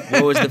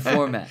 What was the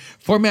format?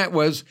 Format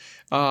was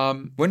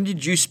When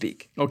did you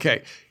speak?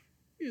 okay.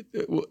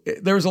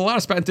 There was a lot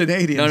of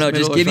spontaneity. No,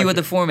 just give me what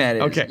the format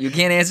is. Okay. You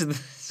can't answer the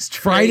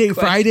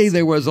Friday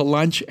there was a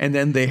lunch, and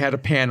then they had a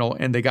panel,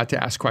 and they got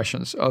to ask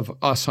questions of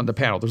us on the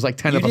panel. There's like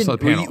 10 of us on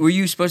the panel. Were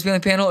you supposed to be on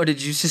the panel, or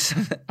did you just?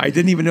 I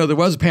didn't even know there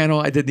was a panel.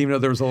 I didn't even know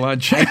there was a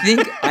lunch. I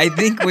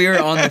think we were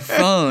on the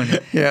phone.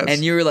 Yes.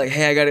 And you were like,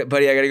 "Hey, I got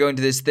to go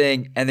into this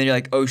thing," and then you're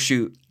like, "Oh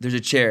shoot, there's a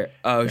chair.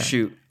 Oh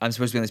shoot, I'm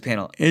supposed to be on this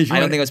panel. And if you I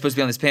don't wanna- think I'm supposed to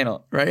be on this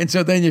panel." Right, and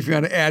so then if you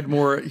want to add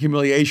more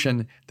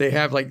humiliation, they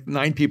have like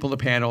 9 people in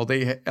the panel.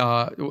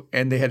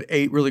 And they had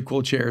 8 really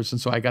cool chairs, and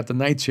so I got the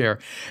 9th chair.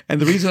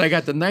 And the reason I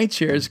got the 9th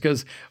chair is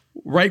because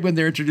right when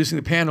they're introducing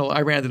the panel,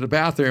 I ran to the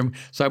bathroom.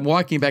 So I'm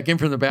walking back in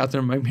from the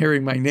bathroom. I'm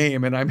hearing my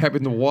name, and I'm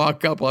having to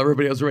walk up while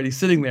everybody was already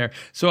sitting there.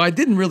 So I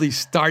didn't really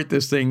start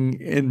this thing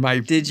in my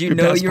Did you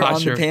know best you were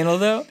posture. on the panel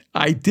though?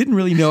 I didn't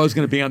really know I was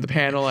going to be on the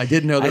panel. I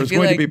didn't know there was feel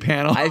going like- to be a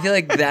panel. I feel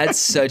like that's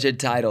such a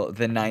title,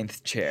 the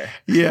 9th chair.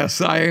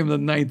 Yes, I am the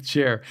 9th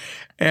chair.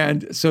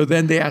 And so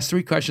then they asked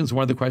 3 questions.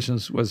 One of the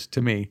questions was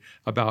to me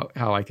about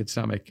how I could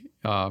stomach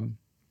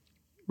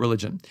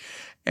religion.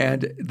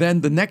 And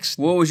then the next,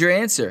 What was your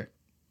answer?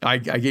 I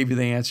gave you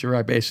the answer.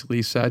 I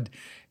basically said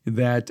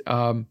that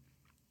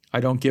I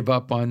don't give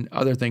up on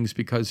other things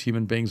because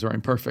human beings are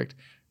imperfect.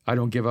 I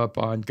don't give up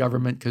on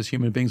government because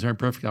human beings are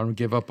imperfect. I don't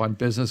give up on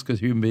business because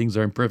human beings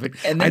are imperfect.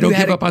 And then I don't you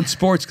had give a- up on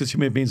sports because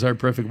human beings are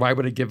imperfect. Why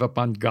would I give up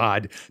on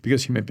God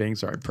because human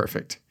beings are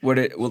imperfect? What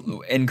an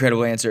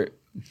incredible answer.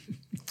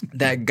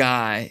 That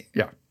guy,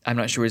 Yeah. I'm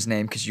not sure his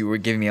name because you were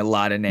giving me a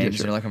lot of names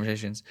sure. and a lot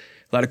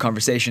of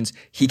conversations.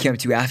 He came up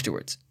to you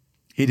afterwards.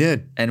 He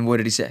did. And what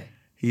did he say?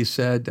 He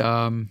said,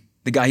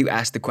 The guy who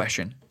asked the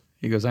question.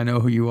 he goes, I know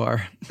who you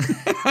are.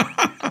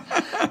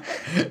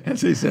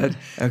 as he said.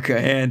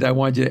 Okay. And I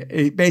wanted you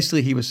to,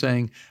 basically he was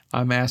saying,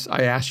 I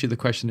asked you the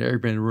question that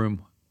everybody in the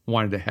room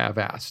wanted to have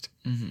asked.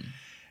 Mm-hmm.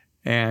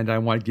 And I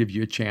want to give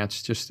you a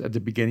chance just at the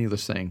beginning of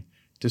this thing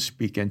to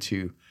speak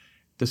into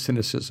the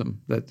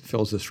cynicism that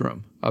fills this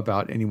room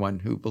about anyone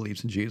who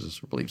believes in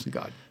Jesus or believes in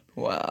God.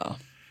 Wow.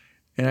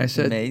 And I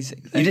said,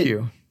 Amazing. Thank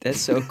you. That's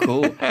so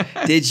cool.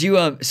 Did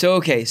you so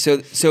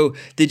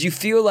did you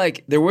feel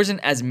like there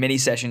wasn't as many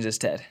sessions as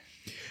TED?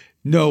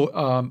 No,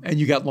 and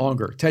you got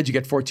longer. Ted, you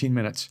get 14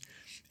 minutes.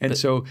 And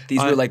so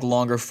These were like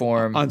longer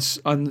form.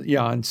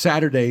 on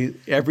Saturday,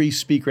 every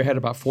speaker had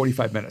about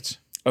 45 minutes.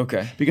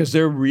 Okay. Because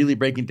they're really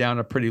breaking down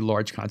a pretty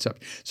large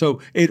concept. So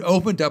it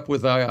opened up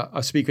with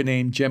a speaker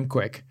named Jim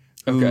Quick,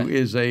 who Okay.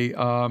 is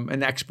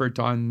an expert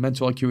on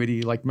mental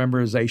acuity, like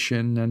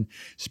memorization and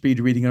speed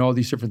reading and all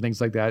these different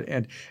things like that.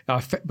 And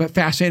but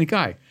fascinating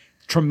guy,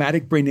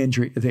 traumatic brain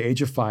injury at the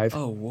age of 5,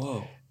 Oh,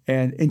 whoa.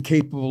 and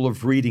incapable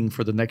of reading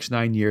for the next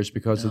 9 years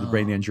because of the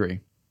brain injury.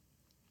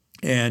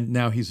 And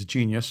now he's a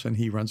genius, and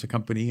he runs a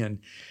company,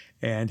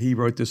 and he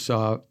wrote this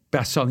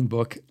best-selling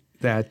book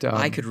that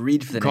I could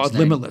read for the called next night.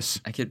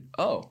 Limitless. I could.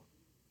 Oh,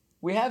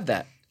 we have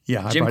that.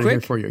 Yeah, Jim I brought it here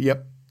Quick? for you.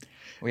 Yep.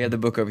 We have the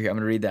book over here. I'm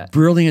going to read that.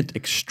 Brilliant,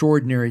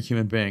 extraordinary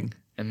human being.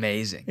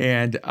 Amazing.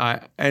 And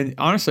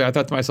honestly, I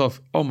thought to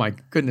myself, oh my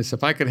goodness,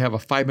 if I could have a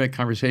 5-minute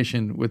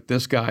conversation with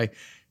this guy,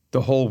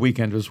 the whole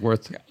weekend was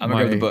worth I'm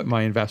gonna grab the book.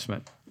 my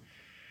investment.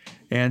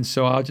 And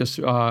so I'll just,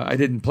 I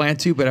didn't plan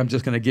to, but I'm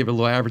just going to give a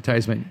little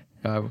advertisement.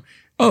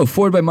 Oh,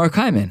 forward by Mark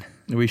Hyman.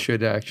 We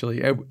should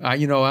actually, I'm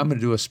going to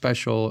do a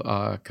special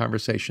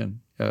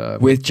conversation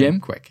With Jim?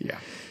 Quick, yeah.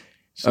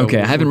 So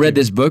Okay, I haven't read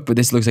this. this book, but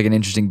this looks like an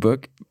interesting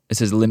book. It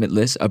says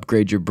Limitless,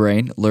 upgrade your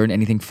brain, learn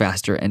anything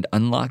faster, and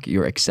unlock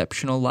your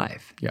exceptional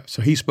life. Yeah,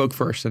 so he spoke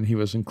first, and he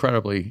was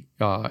incredibly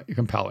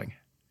compelling.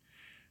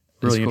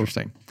 Really cool.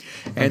 interesting.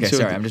 And Okay,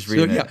 sorry, I'm just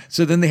reading it. Yeah,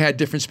 so then they had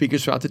different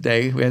speakers throughout the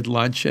day. We had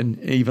lunch, and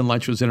even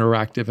lunch was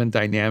interactive and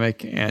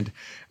dynamic. And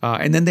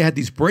then they had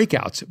these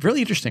breakouts,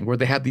 really interesting, where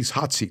they had these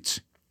hot seats.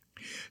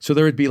 So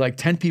there would be like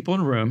 10 people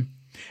in a room,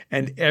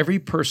 and every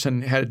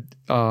person had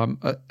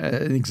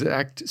an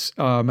exact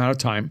amount of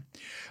time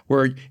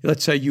where,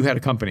 let's say you had a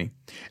company,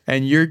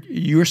 and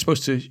you're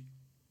supposed to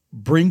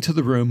bring to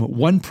the room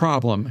one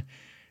problem,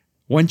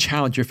 one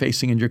challenge you're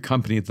facing in your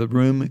company. The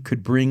room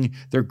could bring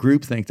their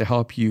groupthink to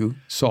help you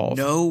solve.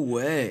 No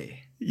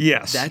way.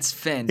 Yes. That's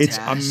fantastic.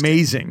 It's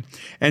amazing.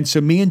 And so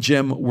me and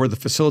Jim were the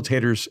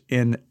facilitators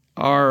in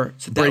our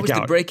That breakout. was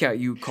the breakout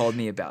you called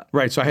me about.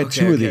 Right. So I had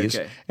Okay, two of okay, these.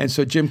 okay. And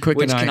so Jim Quick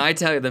Which, and can I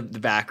tell you the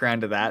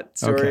background to that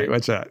story? Okay,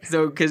 what's that?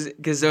 So, because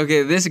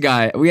this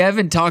guy, we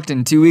haven't talked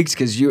in 2 weeks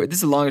because this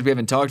is the longest we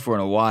haven't talked for in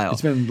a while.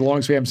 It's been the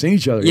longest we haven't seen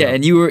each other. Yeah,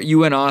 and you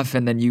went off,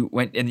 and then you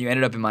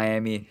ended up in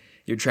Miami.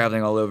 You're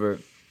traveling all over,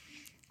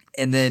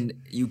 and then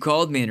you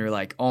called me, and you're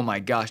like, "Oh my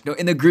gosh!" No,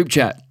 in the group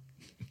chat,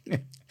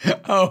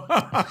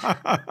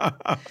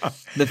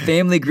 the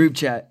family group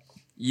chat,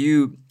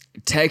 he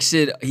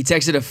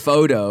texted a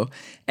photo,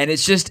 and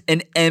it's just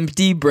an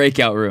empty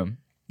breakout room.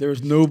 There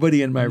was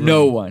nobody in my room.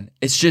 No one.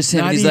 It's just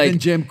him. Not He's even like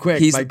Jim Quick,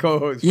 he's- my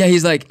co-host. Yeah,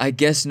 he's like, I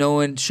guess no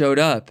one showed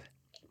up.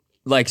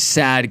 Like,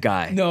 sad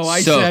guy. No,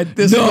 I So- said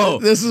this. No,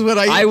 This is what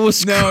I. I will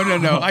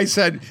No. I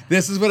said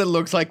this is what it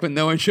looks like when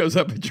no one shows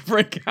up at your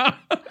breakout.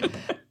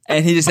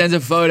 And he just sends a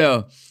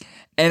photo,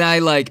 and I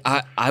was like,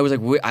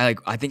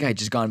 I think I had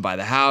just gone by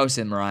the house,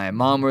 and Mariah and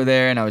Mom were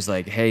there, and I was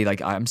like, hey,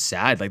 like, I'm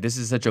sad. Like, this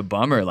is such a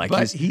bummer. Like,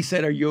 But he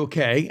said, "Are you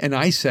okay?" And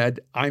I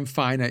said, "I'm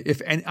fine.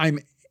 If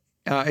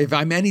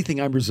I'm anything,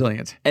 I'm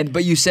resilient."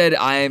 but you said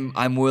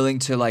I'm willing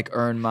to like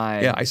earn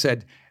my Yeah, I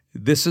said,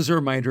 "This is a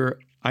reminder.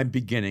 I'm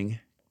beginning,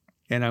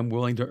 and I'm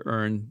willing to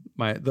earn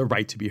the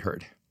right to be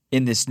heard."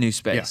 in this new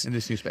space. Yeah, in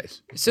this new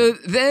space. So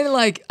then,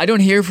 like, I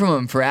don't hear from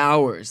him for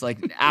hours, like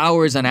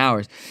hours on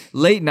hours.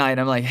 Late night,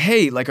 I'm like,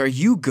 hey, like, are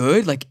you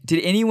good? Like,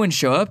 did anyone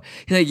show up?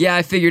 He's like, yeah,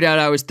 I figured out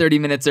I was 30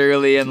 minutes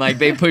early, and like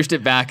they pushed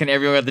it back, and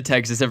everyone got the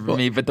text except for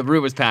me, but the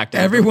room was packed.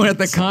 Everyone at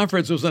the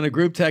conference was on a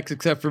group text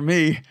except for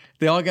me.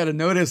 They all got a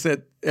notice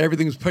that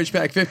everything was pushed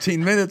back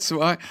 15 minutes.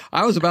 So I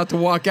was about to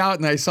walk out,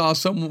 and I saw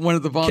one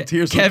of the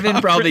volunteers. from the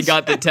Kevin probably conference.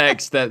 got the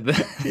text that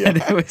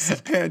it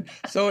was. And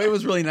so it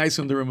was really nice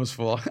when the room was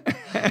full.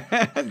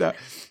 And,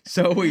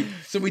 so we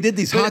did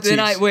these hot But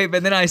then seats.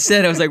 but then I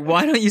said, I was like,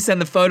 why don't you send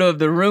the photo of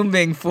the room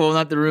being full,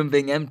 not the room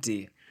being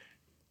empty?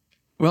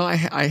 Well, I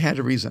had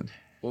a reason,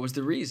 What was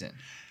the reason?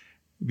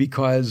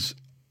 because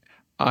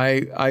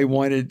I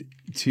wanted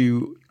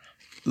to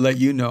let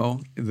you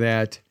know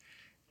that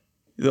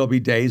there'll be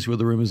days where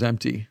the room is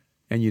empty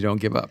and you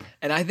don't give up.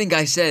 And I think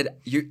I said,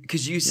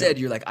 because you said,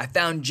 you're like, I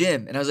found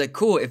Jim. And I was like,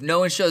 cool, if no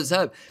one shows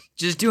up,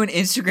 just do an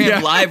Instagram Yeah.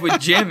 live with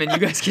Jim, and you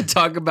guys can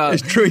talk about,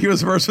 It's true, he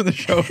was the first one to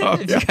show up.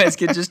 you guys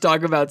can just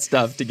talk about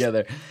stuff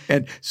together.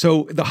 And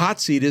so the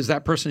hot seat is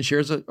that person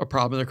shares a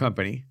problem in their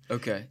company,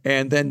 Okay.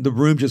 and then the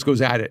room just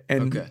goes at it.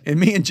 And Okay. and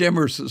me and Jim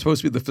were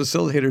supposed to be the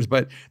facilitators,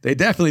 but they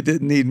definitely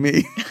didn't need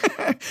me.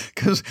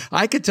 Because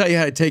I could tell you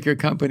how to take your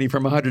company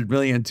from 100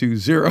 million to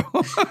zero.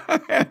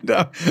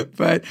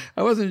 But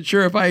I wasn't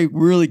sure if I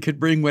really could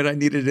bring what I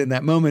needed in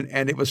that moment.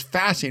 And it was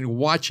fascinating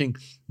watching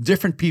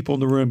different people in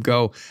the room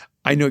go,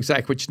 I know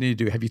exactly what you need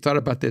to do. Have you thought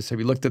about this? Have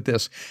you looked at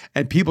this?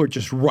 And people are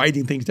just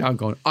writing things down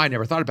going, I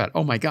never thought about it.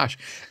 Oh my gosh.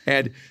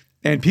 And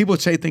people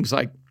would say things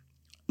like,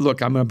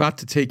 look, I'm about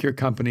to take your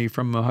company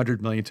from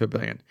 100 million to $1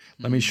 billion.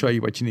 Let me show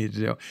you what you need to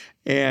do.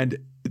 And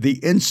the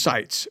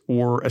insights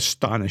were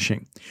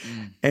astonishing.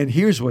 And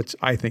here's what's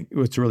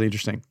really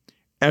interesting.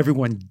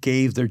 Everyone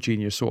gave their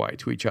genius away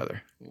to each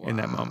other in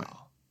that moment.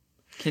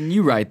 Can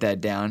you write that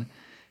down?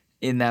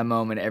 In that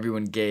moment,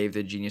 everyone gave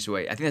their genius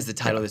away. I think that's the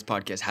title of this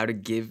podcast, How to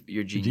Give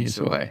Your Genius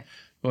Away.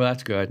 Well,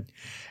 that's good.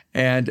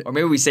 And or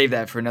maybe we save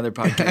that for another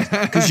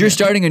podcast. Because you're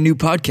starting a new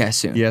podcast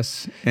soon.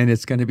 Yes, and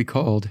it's going to be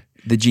called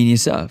The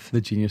Genius Of.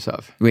 The Genius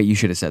Of. Wait, you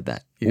should have said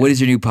that. Yeah. What is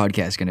your new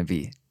podcast going to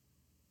be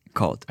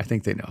called? I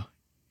think they know.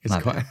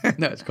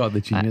 It's called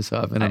The Genius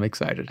Of, and I'm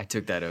excited. I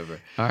took that over.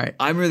 All right.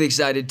 I'm really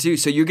excited too.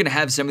 So you're going to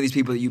have some of these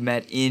people that you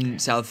met in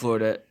South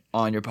Florida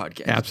on your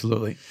podcast.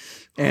 Absolutely.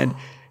 And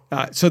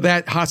so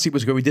that hot seat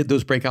was good. We did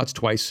those breakouts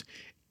twice.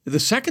 The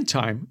second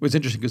time was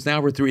interesting because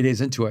now we're 3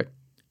 days into it,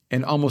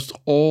 and almost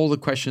all the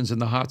questions in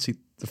the hot seat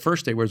the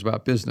first day was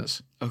about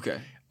business. Okay.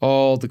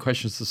 All the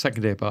questions the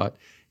second day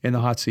in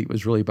the hot seat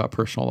was really about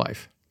personal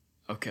life.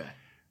 Okay.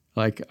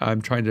 Like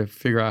I'm trying to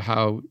figure out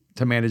how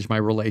to manage my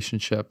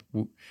relationship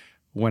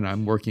when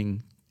I'm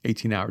working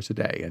 18 hours a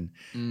day, and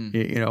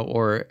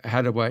or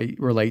how do I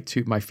relate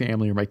to my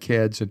family or my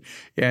kids, and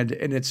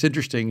it's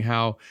interesting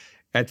how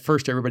at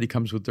first everybody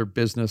comes with their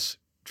business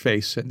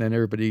face, and then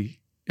everybody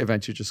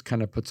eventually just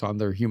kind of puts on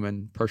their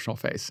human personal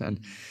face, and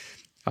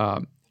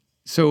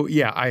so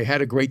yeah, I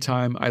had a great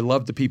time. I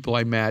loved the people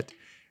I met.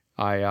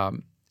 I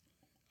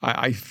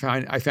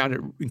found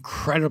it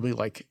incredibly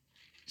like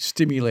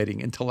stimulating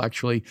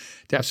intellectually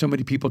to have so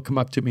many people come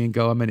up to me and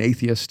go, I'm an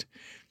atheist.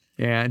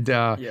 And,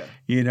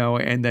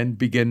 and then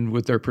begin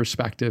with their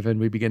perspective,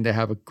 and we begin to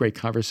have a great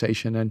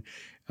conversation.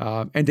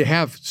 And to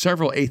have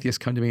several atheists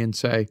come to me and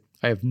say,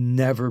 I have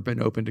never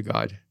been open to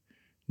God,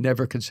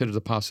 never considered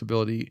the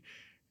possibility.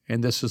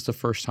 And this is the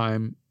first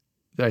time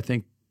that I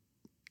think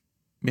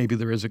maybe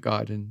there is a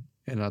God, and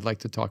I'd like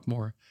to talk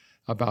more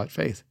about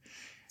faith.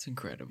 It's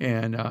incredible.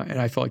 And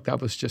I felt like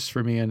that was just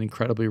for me an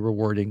incredibly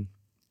rewarding,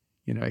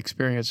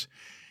 experience.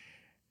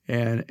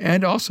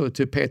 And also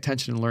to pay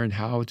attention and learn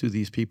how do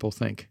these people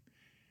think.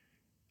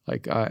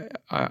 Like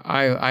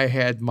I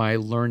had my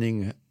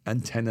learning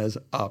antennas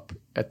up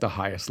at the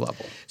highest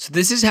level. So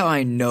this is how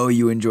I know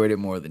you enjoyed it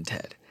more than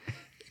TED.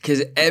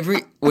 Because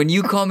when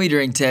you call me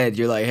during TED,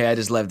 you're like, hey, I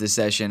just left this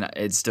session.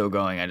 It's still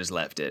going. I just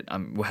left it.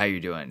 How you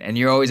doing? And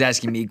you're always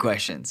asking me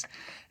questions.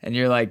 And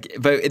you're like,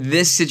 but in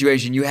this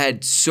situation, you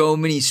had so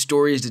many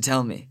stories to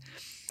tell me.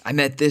 I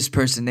met this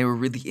person, they were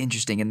really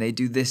interesting, and they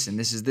do this, and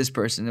this is this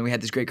person, and we had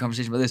this great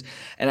conversation about this.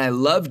 And I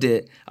loved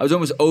it. I was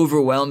almost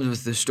overwhelmed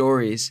with the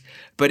stories,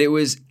 but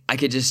I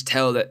could just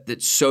tell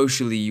that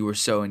socially you were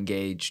so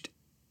engaged.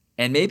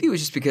 And maybe it was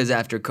just because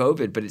after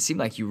COVID, but it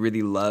seemed like you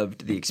really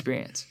loved the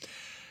experience.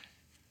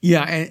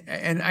 Yeah,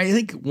 and I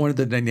think one of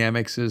the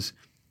dynamics is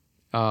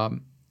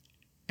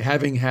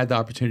having had the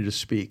opportunity to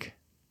speak.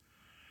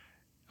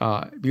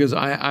 Because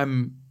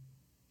I'm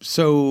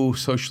so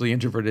socially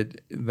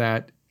introverted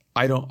that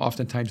I don't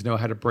oftentimes know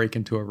how to break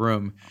into a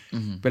room.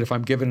 Mm-hmm. But if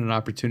I'm given an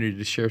opportunity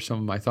to share some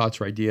of my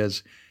thoughts or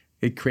ideas,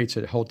 it creates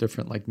a whole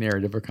different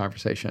narrative or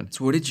conversation.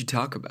 So what did you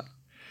talk about?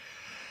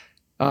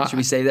 Should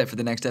we save that for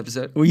the next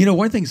episode? Well,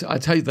 one of the things, I'll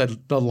tell you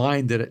that the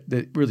line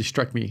that really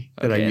struck me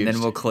that I used. And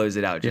then we'll close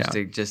it out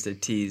just to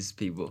tease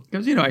people.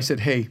 Because, I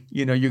said, hey,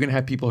 you're going to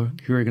have people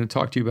who are going to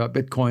talk to you about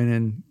Bitcoin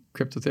and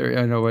cryptotherapy.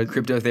 I know what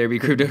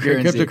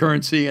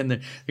cryptocurrency, and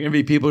they're going to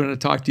be people who are going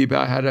to talk to you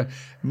about how to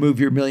move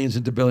your millions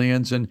into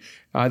billions, and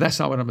that's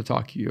not what I'm going to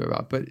talk to you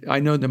about. But I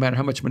know no matter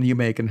how much money you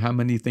make and how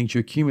many things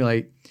you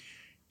accumulate,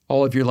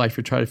 all of your life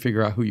you're trying to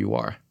figure out who you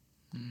are.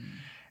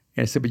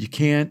 And I said, but you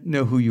can't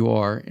know who you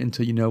are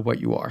until you know what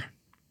you are.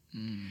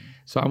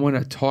 So I want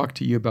to talk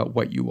to you about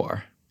what you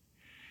are,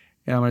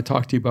 and I'm going to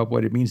talk to you about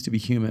what it means to be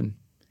human,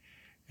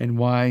 and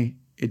why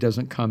it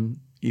doesn't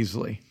come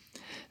easily.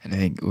 And I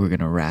think we're going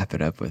to wrap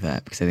it up with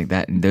that, because I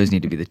think those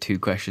need to be the two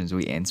questions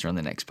we answer on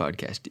the next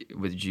podcast.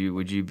 Would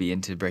you be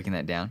into breaking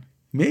that down?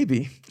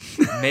 Maybe.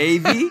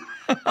 Maybe?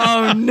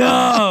 Oh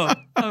no!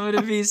 I'm going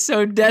to be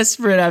so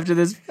desperate after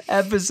this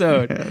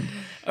episode.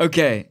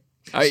 Okay.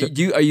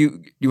 Do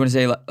you want to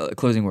say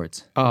closing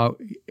words?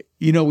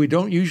 We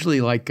don't usually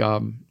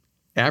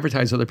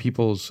advertise other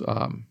people's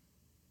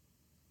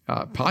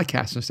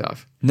podcasts and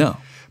stuff. No.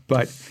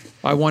 But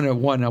I want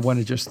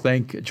to just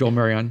thank Joel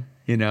Marion,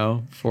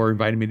 for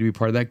inviting me to be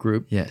part of that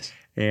group. Yes.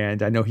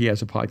 And I know he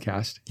has a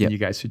podcast, and you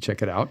guys should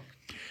check it out.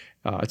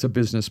 It's a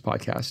business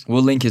podcast.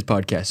 We'll link his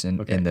podcast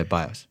in the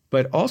bios.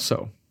 But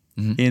also,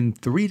 in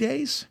 3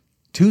 days,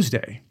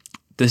 Tuesday.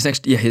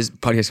 His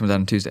podcast comes out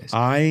on Tuesdays.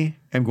 I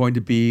am going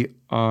to be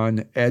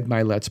on Ed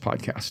Milet's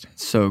podcast.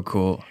 So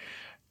cool.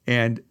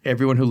 And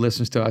everyone who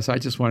listens to us, I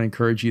just want to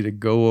encourage you to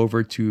go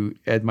over to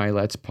Ed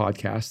Milet's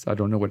podcast. I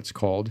don't know what it's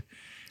called,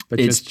 but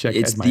just check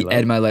it's Ed the Milet.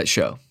 Ed Milet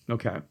Show.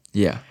 Okay.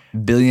 Yeah.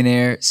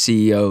 Billionaire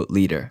CEO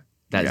leader.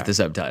 That's Yeah. the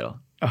subtitle.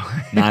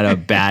 Not a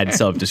bad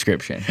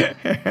self-description.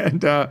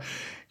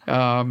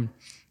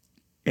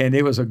 And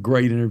it was a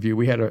great interview.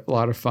 We had a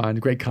lot of fun,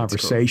 great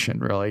conversation,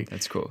 really.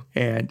 That's cool.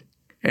 And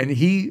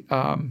he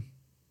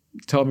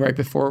told me right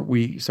before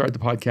we started the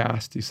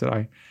podcast, he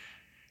said,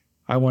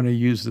 I want to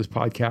use this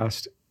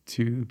podcast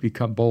to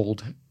become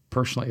bold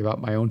personally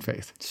about my own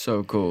faith.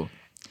 So cool.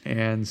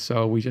 And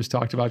so we just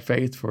talked about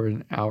faith for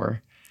an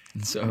hour.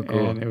 So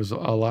cool. And it was a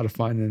lot of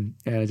fun.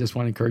 And I just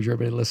want to encourage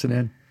everybody to listen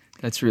in.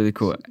 That's really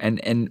cool.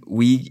 And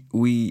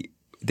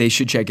they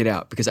should check it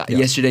out because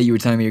yesterday you were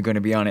telling me you're going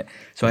to be on it.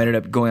 So I ended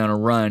up going on a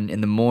run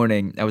in the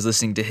morning. I was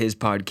listening to his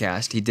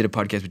podcast. He did a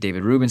podcast with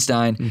David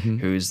Rubenstein,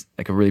 who's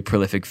like a really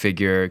prolific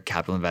figure,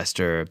 capital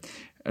investor,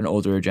 an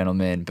older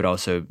gentleman, but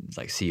also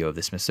like CEO of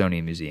the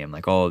Smithsonian Museum,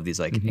 like all of these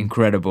like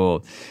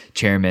incredible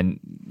chairman,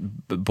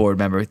 board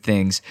member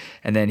things.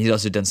 And then he's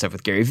also done stuff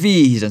with Gary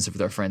Vee. He's done stuff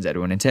with our friends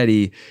Edwin and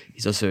Teddy.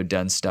 He's also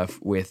done stuff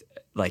with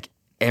like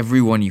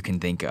everyone you can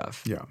think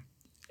of. Yeah.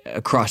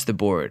 Across the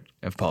board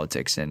of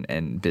politics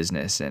and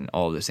business and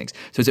all of those things.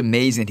 So it's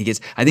amazing that he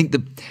gets, I think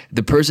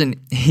the person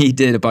he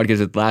did a podcast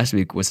with last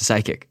week was a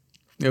psychic.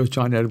 It was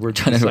John Edwards,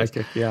 John Edwards.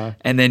 psychic, yeah.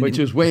 And then, which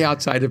was way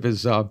outside of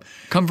his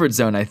comfort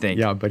zone, I think.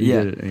 Yeah, but he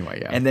did it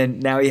anyway, yeah. And then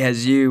now he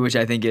has you, which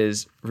I think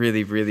is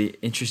really, really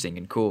interesting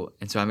and cool.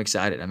 And so I'm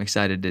excited. I'm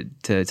excited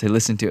to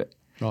listen to it.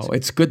 Oh,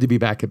 it's good to be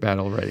back at bat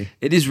already.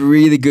 It is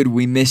really good.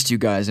 We missed you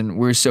guys, and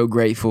we're so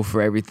grateful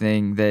for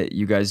everything that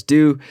you guys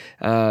do.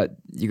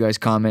 You guys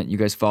comment, you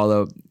guys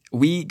follow.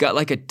 We got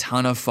like a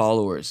ton of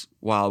followers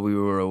while we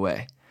were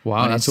away.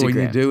 Wow, that's what we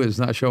need to do is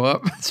not show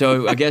up.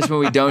 So I guess when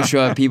we don't show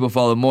up, people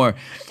follow more.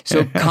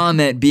 So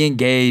comment, be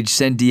engaged,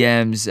 send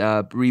DMs,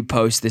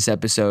 repost this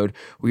episode.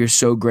 We are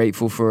so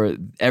grateful for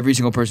every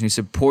single person who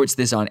supports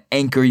this on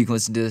Anchor. You can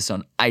listen to this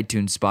on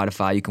iTunes,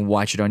 Spotify. You can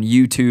watch it on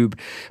YouTube.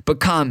 But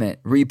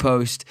comment,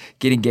 repost,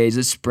 get engaged.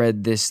 Let's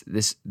spread this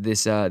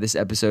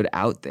episode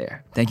out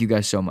there. Thank you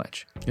guys so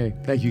much. Okay,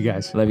 thank you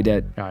guys. Love you,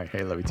 Dad. All right,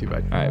 hey, love you too,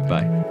 bud. All right,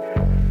 bye.